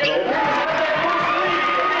with 3 throws.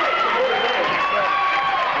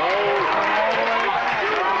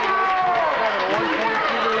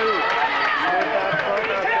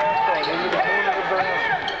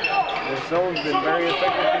 This zone's been very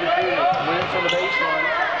effective for the Cougars. Wins on the baseline.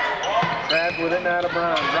 Grab with it now to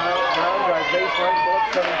Brown. Brown drives baseline, go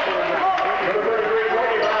up 7 foot.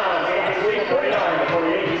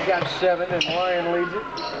 He's got 7 and Lyon leads it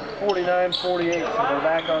 49-48. So they're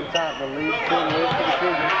back on top. The lead still lives for the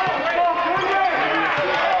Cougars.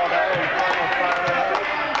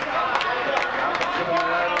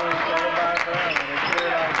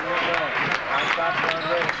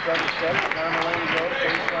 Down the lane he goes,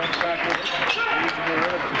 baseline back with it. Leads the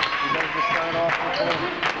rhythm. He does the sign off the corner.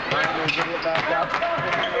 Ryan will give it back out. On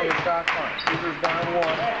the shot clock. Cougars down 1.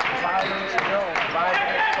 5 minutes to go. 5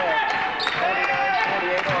 minutes left.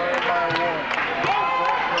 49-48 Lyon by 1.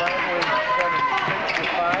 Right wing 7, 6 to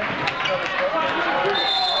 5.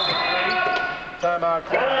 Timeout.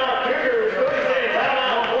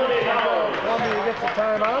 Columbia gets the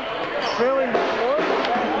timeout. Trailing the score.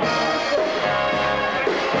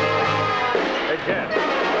 Again. Oh,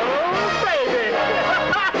 baby!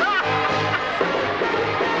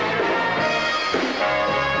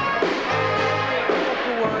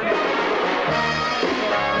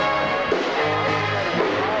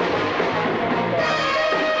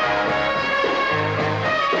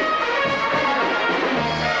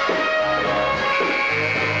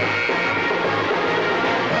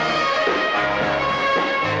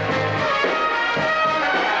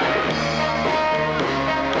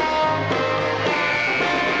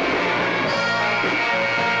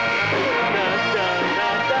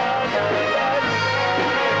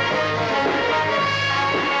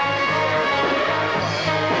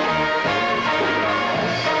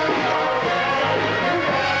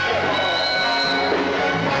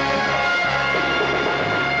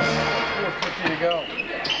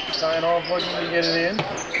 if he can get it in.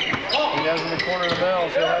 He does in the corner of the bell,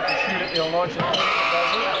 so he'll have to shoot it. He'll launch it.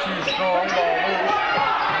 Too strong, ball loose.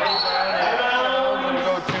 It'll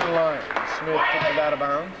go to the line. Smith took it out of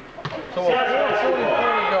bounds. So a 4:44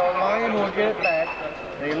 to go. Lyon will get it back.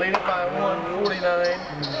 They lead it by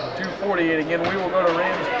 149-248. Again, we will go to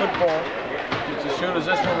Rams football just as soon as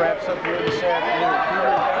this one wraps up here this afternoon.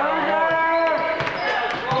 Cougars down one.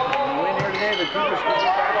 We win here today. The Cougars can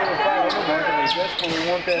get back to the 500 mark, and they desperately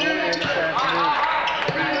want that win here this afternoon.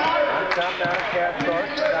 On top now, Cathcart,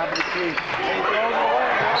 top of the key. He throws it away.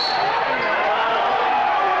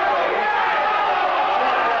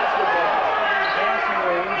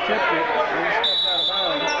 Tipped it, and he stepped out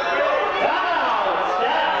of bounds.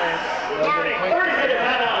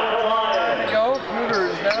 There we go,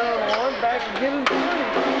 Cougars down one, back again in 20.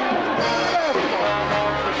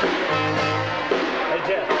 Hey,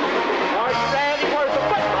 Jeff. Mark Sandy, where's the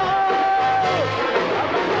football?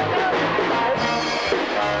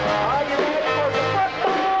 Are you ready for the football?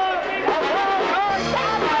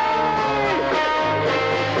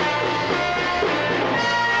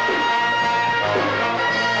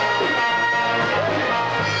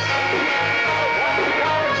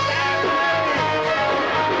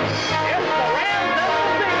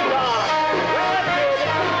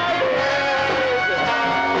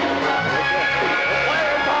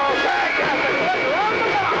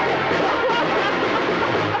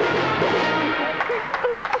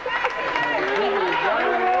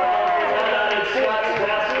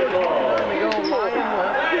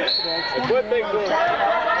 What big goal?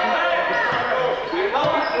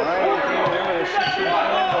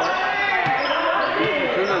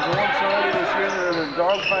 Cougars once already this year. They're in a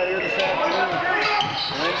dogfight here this afternoon.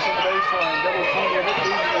 Ranks on the baseline, double team of it,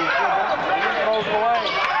 easily. He throws it away.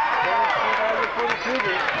 For the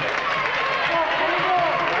Cougars.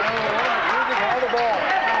 Cougars have the ball.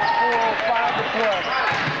 4:05 to play.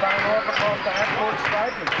 Stein up across the half-court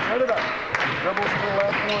stripe and turn it up. Dribbles to the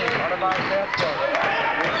left wing. Out of by Cathcart.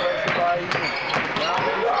 Pressure by Eaton. Now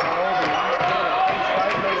he's on over.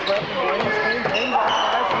 Stripe goes left in the lane. Spins in.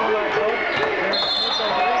 That's one like that. There's Smith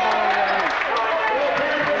over there.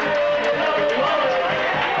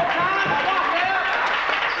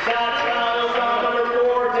 Shots foul on number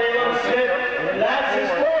 4, Taylor Smith. And that's his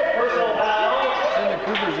fourth personal foul. Send the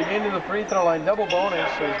Cougars again to the free throw line. Double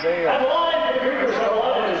bonus as they At the line for the Cougars, number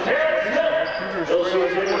 1 is Terrence Smith. Cougars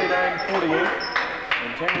 49-48.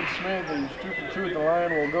 And Terrence Smith, who's 2 for 2 at the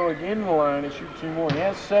line, will go again to the line and shoot 2 more. He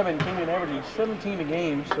has 7, came in averaging 17 a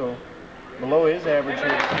game, so below his average here.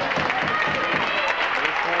 Terrence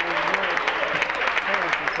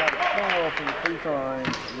has shot 12 from the free throw line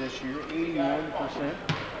this year, 81%.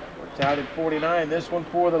 We're tied at 49. This one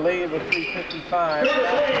for the lead with 3:55.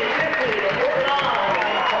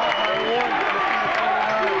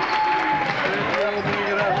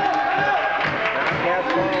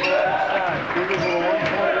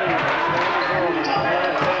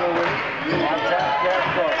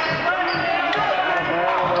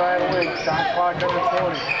 Shot clock number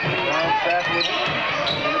 20. Brown back with it.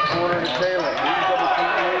 In the corner to Taylor. He's double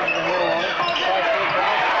team, raises the handle on it.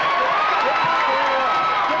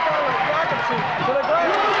 To the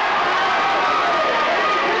ground.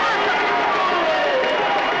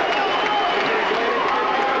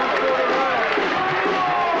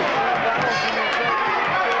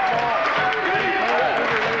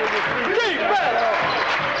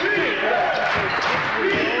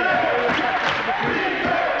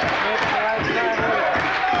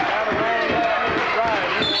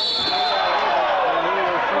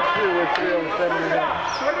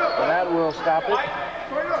 That will stop it.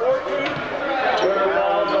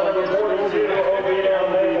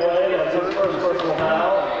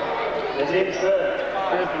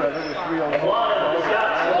 Fifth rather, with 3:06.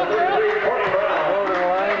 Over the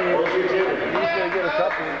line, he's going to get a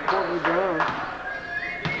couple of quarters down.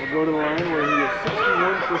 We'll go to the line where he is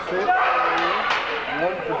 61%.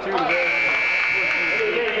 1 for 2 today.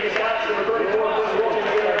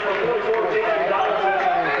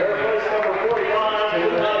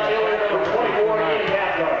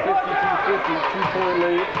 Two-point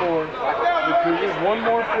lead for the Cougars. One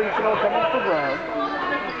more free throw coming for Brown.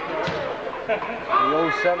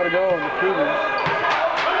 3:07 to go in the Cougars.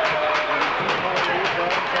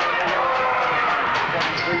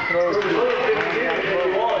 Free throw. So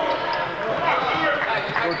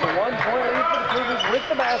it's a 1-point lead for the Cougars with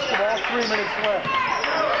the basketball. 3 minutes left.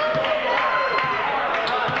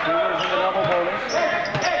 Cougars in the double bonus.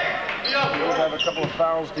 We'll have a couple of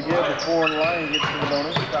fouls to give before Lyon gets to the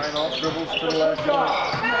bonus. Stein off, dribbles to the left wing.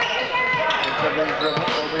 It's a big dribble,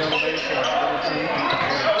 over on the baseline. Double team.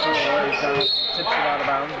 tips it out of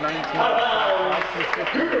bounds.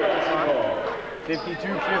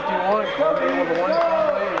 52-51. Columbia with a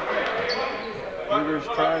 1-point lead. Cougars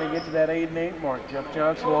trying to get to that 8-8 mark. Jeff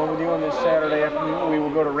Johnson along with you on this Saturday afternoon. We will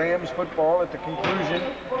go to Rams football at the conclusion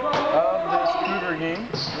of this Cougar game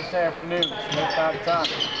this afternoon. Smith out top.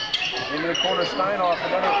 Into the corner, Steinoff,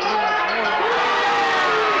 another 3 in the corner.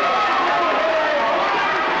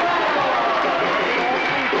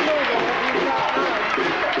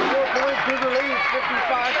 4-point Cougar lead,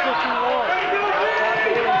 55-51.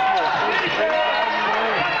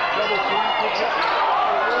 Double team,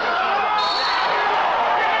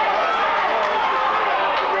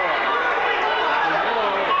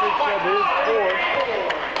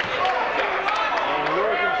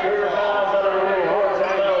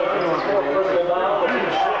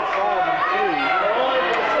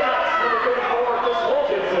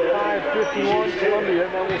 Columbia.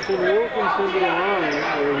 Now we'll see Wilkinson to the line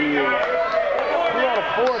where he is. We got a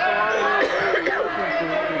fourth line here. Wilkinson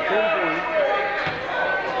from 10 points.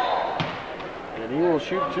 And he will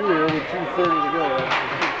shoot 2 here with 2:30 to go.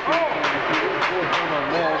 Fourth time on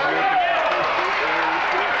that.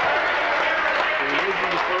 So he's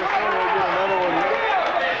the first one. We'll get another one here.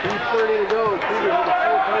 2:30 to go. Cougars with a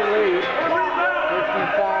 4-point lead.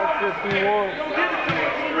 55-51.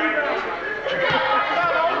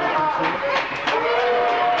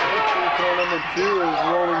 Number 2 is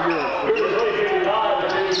rolling good.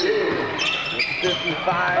 55-52.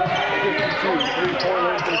 3-point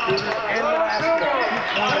lead for the Cougars. And the last one.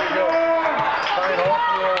 2:20 to go. Steinoff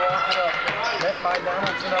will walk it up. Met by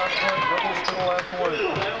Donaldson on point. Dribbles to the left wing.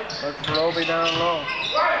 Looks for Obi down low.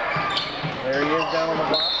 There he is down on the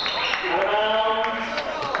block.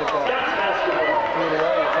 Took that feet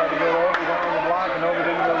away. Tried to get Obi down on the block, and Obi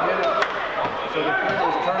didn't go get it. So the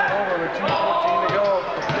Cougars turn it over with 2:14 to go.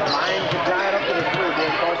 Lyon can tie it up to the 3. Boy,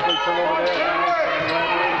 Costly turn over there.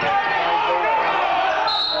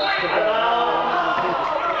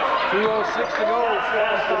 2:06 to go.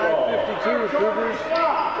 55-52. Cougars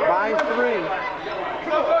by 3.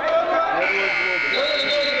 Edwards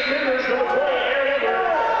will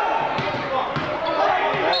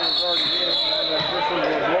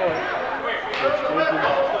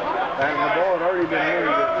and the ball had already been handed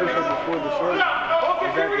to the official before the service.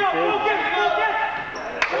 Is that the case?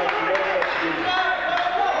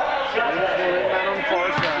 Right on the far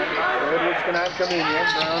side. Edwards cannot come in yet.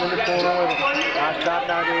 Brown in the corner with him. Hot top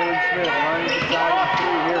now to Aaron Smith. Line to the side of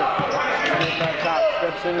 3 here. Smith on top.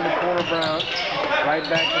 Steps into the corner, Brown. Right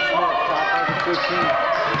back to Smith. Top back to 15.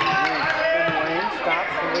 In the lane. Stops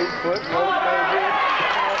from 8 foot. Rolls by a bit.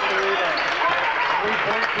 Off the rebound.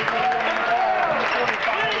 3-point Cougar on the ball.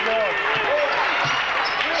 2:45 to go.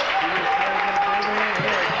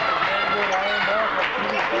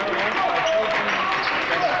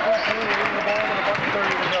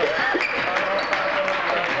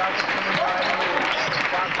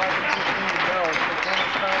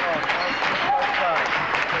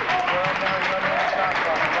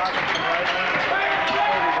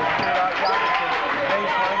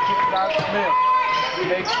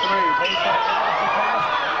 Takes 3. Baseline pass.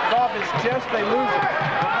 It's off his chest. They lose it.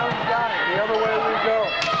 Brown's got it. The other way we go.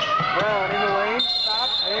 Brown in the lane.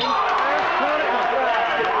 Stops. And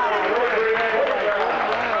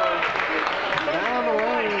down the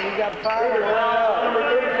lane. He got 5 to 1 out. Number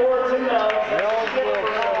 34, Tim Mills. Mills will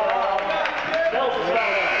foul out. Mills is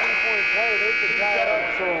foul. 3-point play. They could tie it up.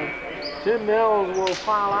 So Tim Mills will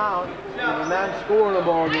foul out. He did not score in the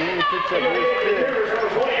ball game. He picks up his 5th.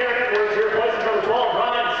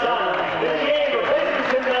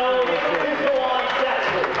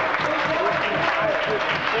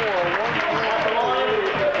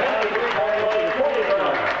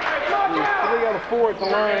 At the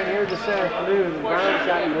line here this afternoon. Brown's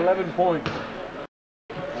got 11 points.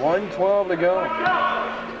 1:12 to go.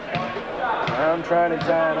 Brown trying to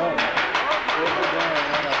tie it up.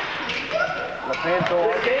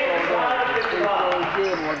 Lepanto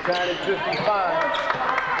good. One tied at 55.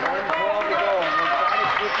 1:12 to go. One tied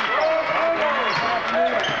at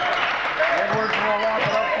 55. Edwards will lock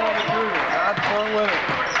it up for the Cougars. Out front with it.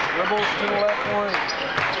 Dribbles to the left wing.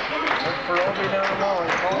 Look for Obi down the low.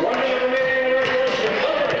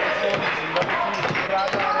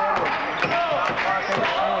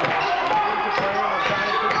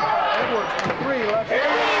 Edwards from 3 left.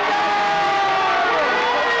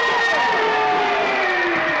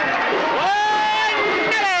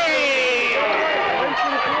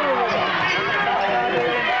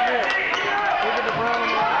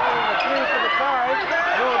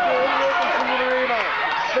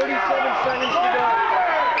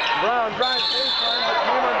 Brown drives baseline, but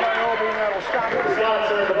hammered by Obi, and that'll stop it.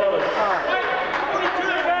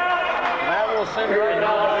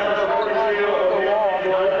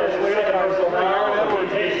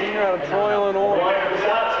 out of Troy, Illinois.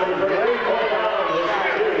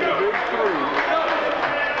 Big three.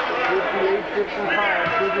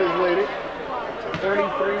 58-55. Cougars lead it.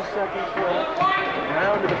 33 seconds left.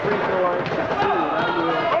 Now to the free throw line for two.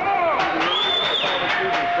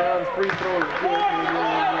 Brown's free throw is good.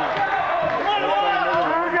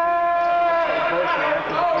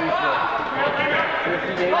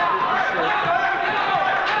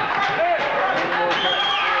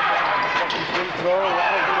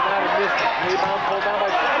 Rebound pulled down by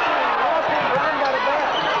Jackson. Brown got it back.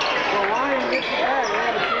 So Lyon gets it back. They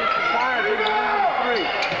have a chance to tie it. They're leading three.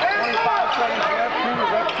 25 seconds left.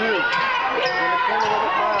 Cougars up two. In the corner with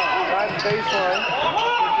it now. Driving baseline.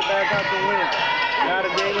 Gets it back out to win. Now to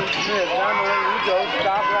Jalen Smith. Down the lane he goes.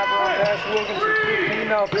 Stop wrapper on pass. Wilkinson 15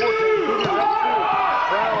 now 14. Cougars up two.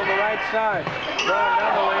 Brown on the right side. Brown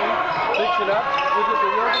down the lane. Picks it up. Gives it to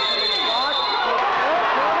Wilkinson. Block.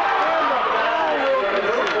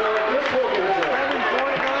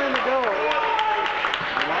 7:49 to go.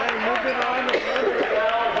 Lyon moving on the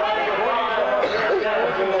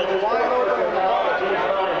wide open.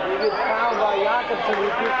 He gets fouled by Jakobsen, who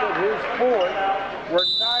picked up his fourth. We're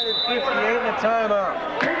tied at 58 and a timeout.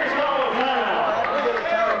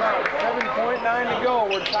 7:9 to go.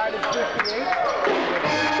 We're tied at 58.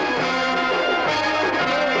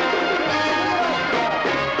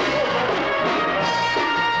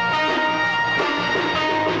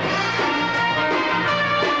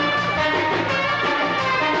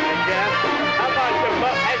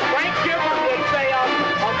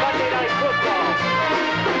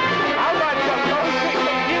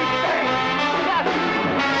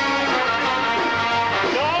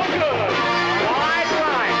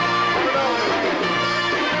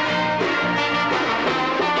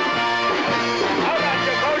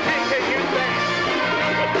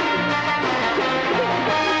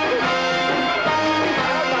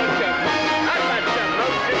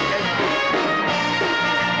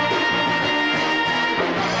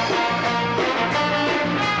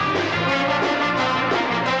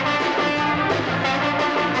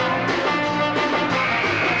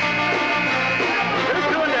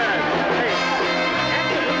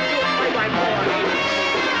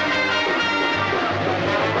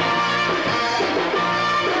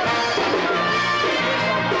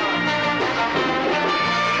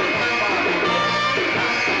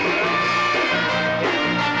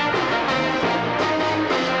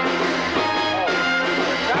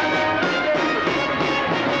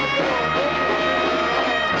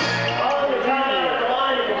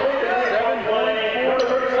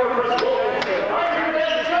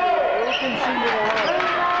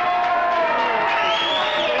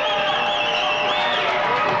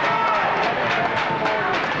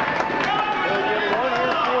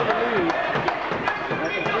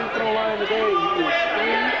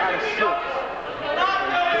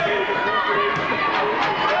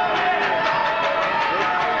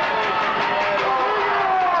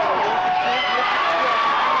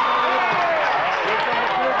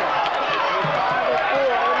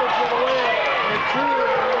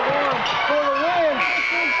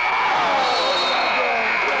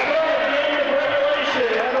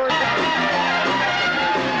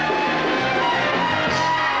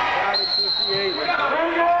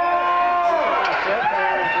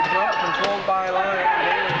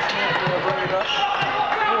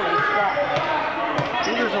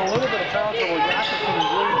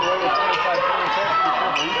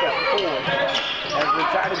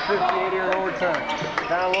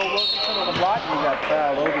 Down low, Wilkinson on the block. He got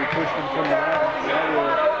fouled over. He pushed him from the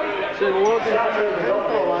line. Send Wilkinson to the free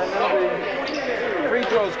throw line. Now the free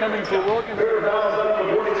throws coming for Wilkinson. Wilkinson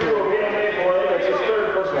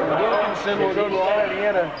will go to the line. He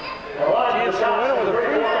had a chance to win it with a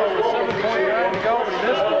free throw with 7:29 to go, but he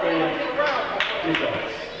missed it.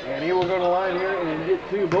 And he will go to the line here and get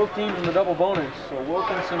two. Both teams in the double bonus. So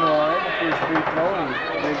Wilkinson to the line for his free throw, and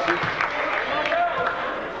he makes it.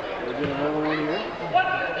 We'll get another one here.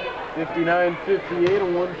 59-58, a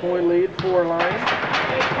 1-point lead for Lyon.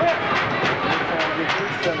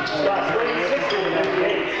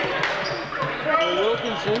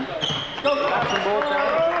 Wilkinson got them both down.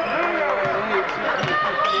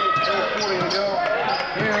 4:40 to go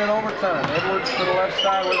here in overtime. Edwards to the left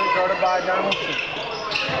side with it, guarded by Donaldson.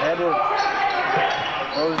 Edwards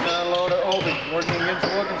goes down low to Obi, working against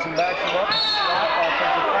Wilkinson, backs him up.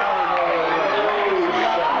 Offensive foul.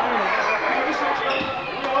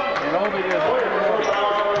 And Obi is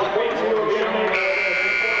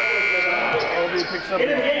Obi picks up the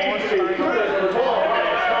fourth.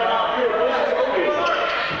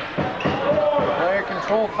 Player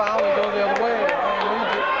control foul will go the other way. Lyon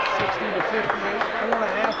leads it 60-50.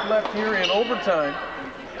 4:58 left here in overtime.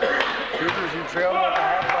 Cougars who trailed at the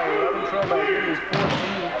half by 11, trail by 3 is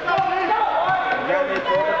 14. Got it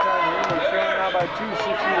to overtime here. They're trailing now by 2,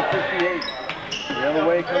 60-58. The other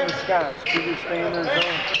way come the Scots. Cougars stay in their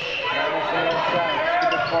zone. Donaldson outside.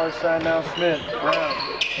 Skip it far side now. Smith. Brown.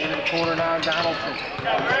 Into the corner now. Donaldson.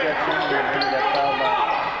 Steps in here. Maybe that foul by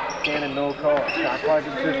Cannon. No call. Shot clock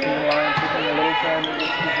at 15. Lyon taking a little time to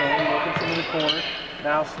get to the zone. Wilkinson in the corner.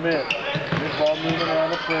 Now Smith. Good ball moving around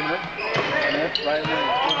the perimeter. Smith right wing.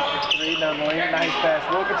 3 down the lane. Nice pass.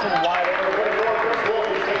 Wilkinson wide open.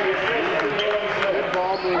 Good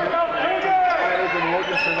ball moving. Wide open.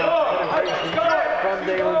 Wilkinson penetration from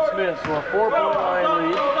Dalen Smith. So a 4-point line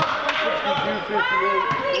lead. 62-58.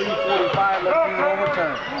 3:45 left in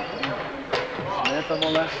overtime. Smith on the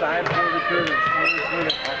left side for the Cougars. Cougars with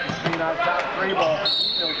it. Off the screen out top. 3 ball.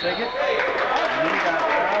 He'll take it. And he got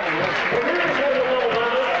fouled. And he'll shoot it.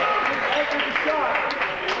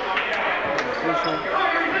 Official.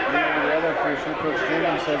 The other official, Coach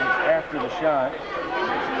Jenkins, says it's after the shot.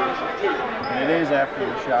 And it is after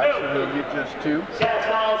the shot, so he'll get just 2. Scots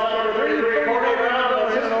fouls on number 33, Corey Brown.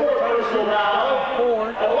 That's his 4th personal foul. 4.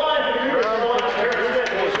 At the line for the Cougars,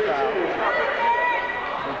 Terrence Smith.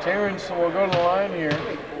 So Terrence will go to the line here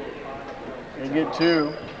and get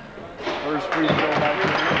 2. First free throw by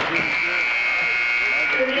Terrence.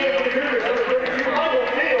 In the game for the Cougars, number 32, Michael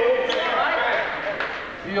Fields.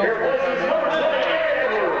 Fields will come in.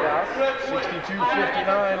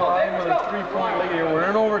 62-59, Lyon with a 3-point lead here. We're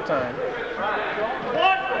in overtime.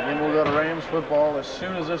 And then we'll go to Rams football as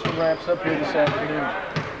soon as this one wraps up here this afternoon.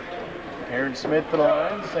 Aaron Smith to the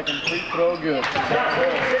line, second free throw good. 3-point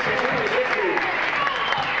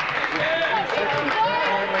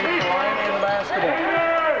lead for Lyon in the basketball.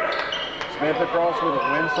 Smith across with it,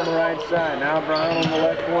 Wentz on the right side. Now Brown on the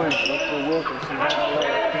left wing. Look for Wilkinson. Now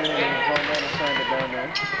left. Cannon is on that assignment down there.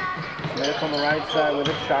 Smith on the right side with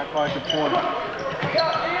it, shot clock at 20.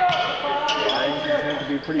 Lions going to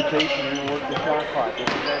be pretty patient here and work the shot clock. This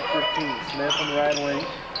is at 15. Smith on the right wing.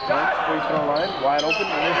 Wentz, free throw line, wide open,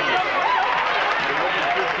 and this is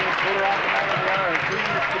 15-footer off the back of the iron.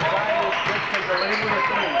 Cougars can find this quick, take the lead with a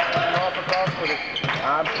 3. And off across with it.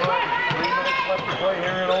 Out front, 3 minutes left to play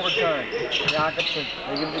here in overtime. Jakobsen,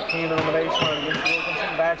 they give it to Cannon on the baseline against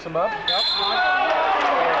Wilkinson, backs him up.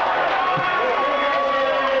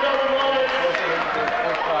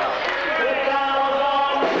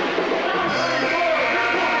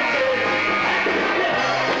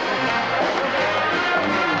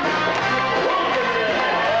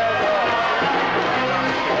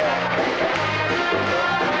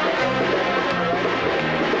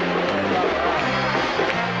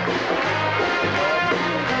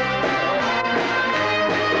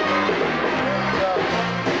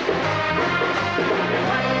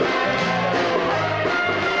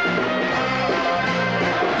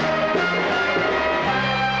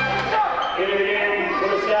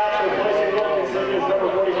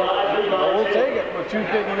 We'll take it with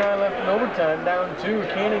 2:59 left in overtime. Down 2.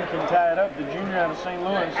 Cannon can tie it up. The junior out of St.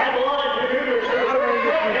 Louis. At the line for the Cougars, Not a very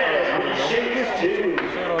good free throw.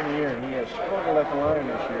 62% on the year, and he has struggled at the line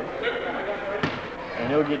this year. And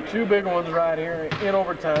he'll get 2 big ones right here in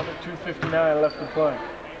overtime at 2:59 left to play.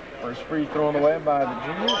 First free throw on the way by the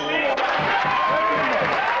junior.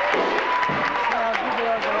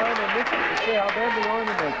 See how bad they are to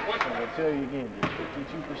make it. And I'll tell you again, just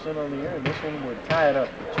 52% on the year, and this one would tie it up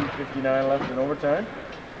with 2:59 left in overtime.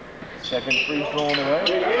 Second free throw on the way.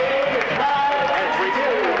 Hey,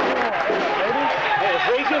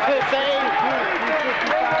 Reese is the same.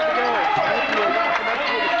 2:55 to go.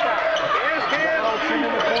 In the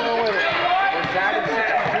corner with it. We're tied at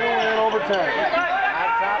 62 in overtime.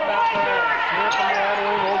 Out top, out down. Smith on the right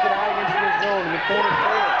wing, holds it out against the zone. In the corner,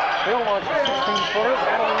 Phil launches 16-footer.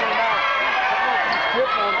 That'll win it out. Tip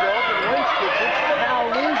on goes, and Wentz gets it. Now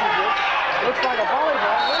loses it. Looks like a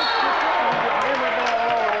volleyball. Wentz gets it, and he gets hammered down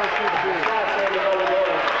all the way through the field.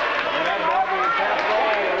 And that ball being tapped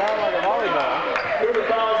all around like a volleyball. Cougar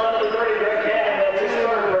fouls on the 30, Greg Cannon. That's his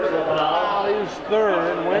 3rd personal foul. Foul is 3rd,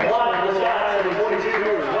 and Wentz Line for will the Scots, number 42,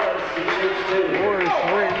 Cougars Wentz. He shoots 2. Morris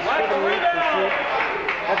wins 7-8 to shoot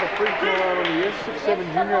at the free throw line on the year. 6'7"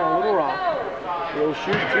 junior on Little Rock. He'll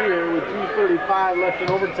shoot 2 here with 2:35 left in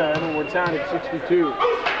overtime, and we're tied at 62.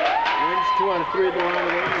 Wins 2 out of 3 at the line of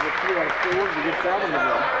the game, with 2 out of 4 as he gets out on the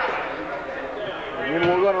run. And then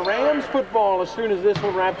we'll go to Rams football as soon as this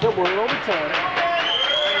one wraps up. We're in overtime.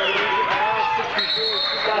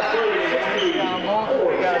 Scots 30, 64.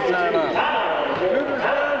 We got a timeout. Cougars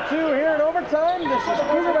down 2 here in overtime. This is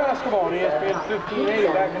Cougar basketball on ESPN 1580.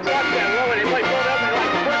 Back in the They play both of them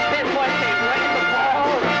like the first 10 play games right in the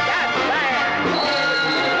ball. That's bad.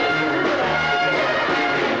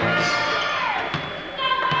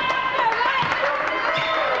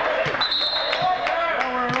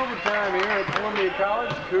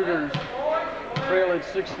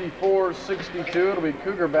 64-62. It'll be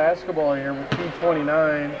Cougar basketball here with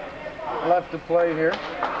 2:29 left to play here.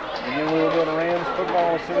 Again, we will go to Rams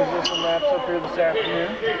football as soon as this one wraps up here this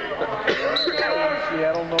afternoon.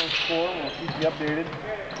 Seattle, no score. We'll keep you updated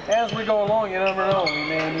as we go along. You never know. We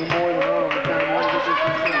may need more than one of the time.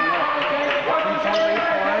 2:28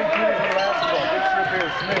 for line. Cougars with the basketball. Big strip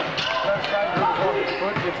here. Smith. Left side goes off his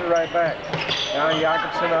foot. Gets it right back. Now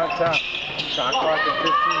Jakobsen out top. Shot clock at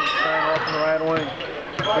 15. Sign off in the right wing.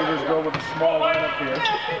 Cougars go with a small lineup here.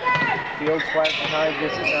 Fields flashing high,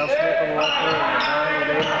 gets it. Now Smith on the left wing. 9 with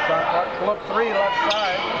 8 on the shot clock. Pull up 3 left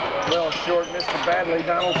side. Well short, missed it badly.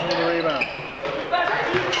 Donaldson with the rebound.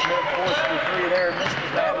 Smith forced the 3 there, missed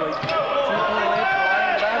it badly. 2:28 for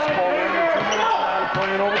Lion basketball. Under 2 minutes now to play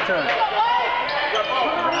in overtime.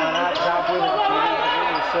 Ryan out top with it.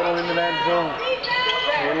 Cougars settle into that zone.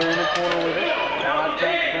 Taylor in the corner with it. Now out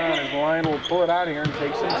top down as Lion will pull it out of here and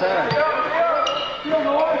take some time.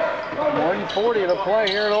 1:40 to play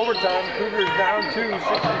here in overtime. Cougars down 2,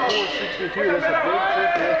 64-62. That's a big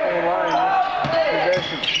trip here for the Lions.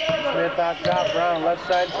 Possession. Smith out top, Brown left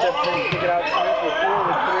side, steps in, kick it out. Smith with 4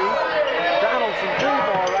 with 3. Donaldson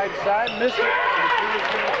 3-ball right side, missed it. The Cougars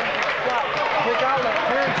going to keep it spot. Kick out left,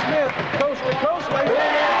 Terrence Smith, coast to coast, lays it in.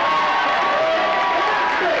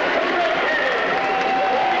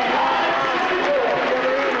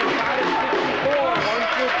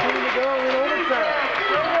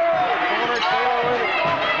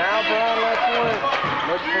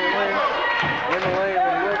 Look for the lane. In the lane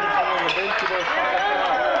with Wilkinson on the bench. They'll fight it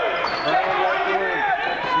out. Brown left wing.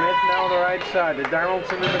 Smith now the right side to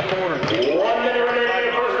Donaldson in the corner. 1 minute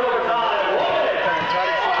remaining in first overtime.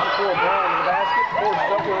 Try to 64. Brown in the basket.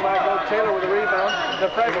 Forces up with might go. Taylor with a rebound.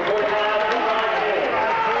 The freshman.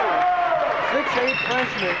 6'8"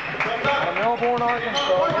 freshman out of Melbourne,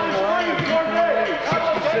 Arkansas. In the line of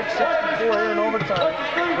 66-64 here in overtime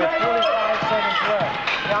with 45 seconds left.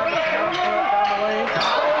 Down the lane.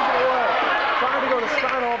 Trying to go to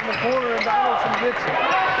Steinoff in the corner, and Donaldson gets it.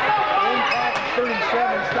 Impact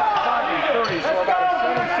 37, stop clock at 30, so about a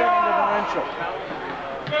 7-second differential.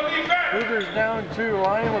 Cougars down 2,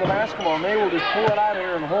 Lion with a basketball, and they will just pull it out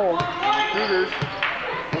here and hold. The Cougars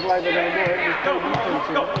look like they're going to go ahead and just play defense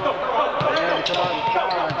here. They have to come out and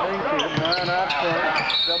foul, I think, here. 9 out front.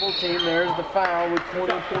 Double team, there's the foul with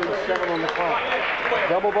 20:47 on the clock.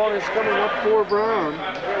 Double bonus coming up for Brown.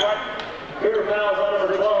 Cougar fouls on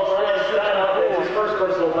number 12, Ryan Steinoff. It's his first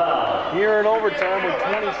personal foul. Here in overtime with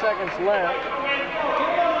 20 seconds left.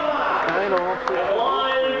 Steinoff. At the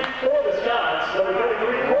line for the Scots, number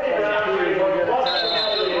 33, Courtney Brown.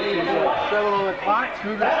 7 on the clock.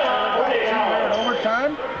 Cougars here in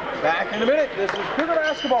overtime. Back in a minute. This is Cougar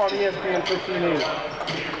basketball on ESPN 1580.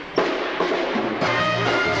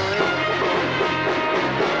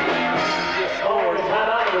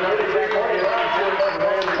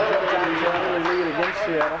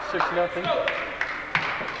 Seattle 6-0.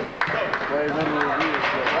 Plays under review.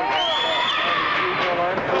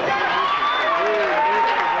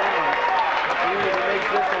 Makes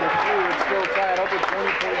this one a 2. It's still tied up with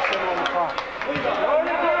 20:47 on the clock.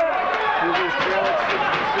 Cougars trail at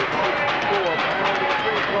 66-64. Brown to the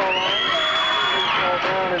free throw line. Free throw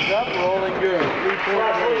down is up, rolling good.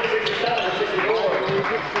 3-point lead.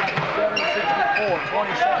 67-64.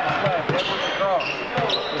 20 seconds left. Edwards across.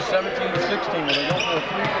 With 17-16. They go for a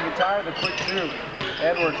 3 from the tire, the quick 2.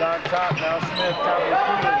 Edwards on top. Now Smith, top of the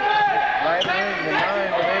key. Right wing, the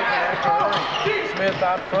 9 with 8 and after hurry. Smith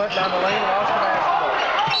out front, down the lane, lost the basketball.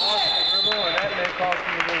 Lost the dribble, and that may cost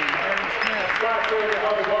him the game. Terry Smith dribbled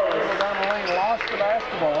down the lane, lost the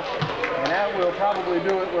basketball, and that will probably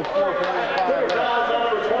do it with 4:45 left. Lost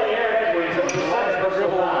the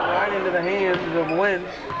dribble right into the hands of Wentz.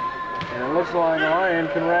 And it looks like Lion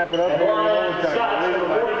can wrap it up here in overtime.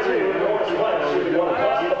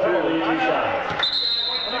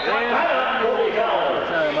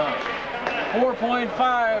 Timeout.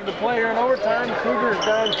 4.5 to play here in overtime. Cougars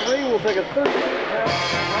down 3. We'll take a 30.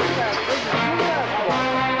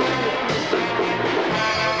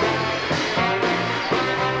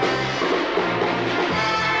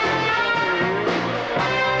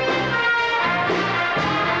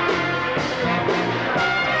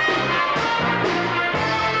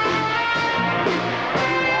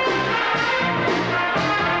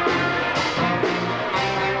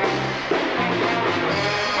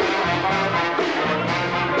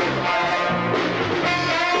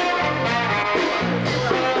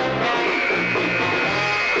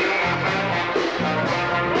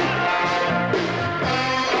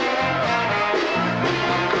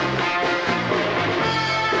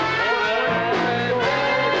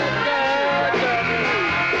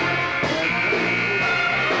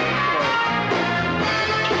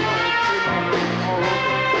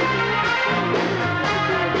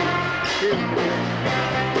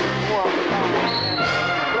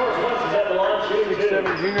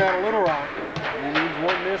 out of Little Rock. He needs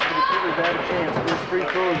one miss for the Cougars to have a chance. First free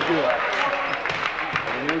throw is good.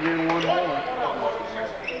 And he'll get one more.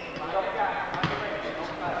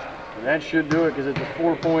 And that should do it because it's a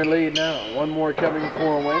 4-point lead now. One more coming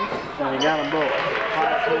for Wentz, and he got them both.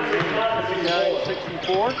 5-4,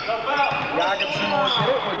 69-64. Jacobson will get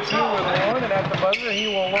it with 2 with 1, and at the buzzer he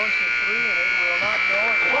will launch a 3 and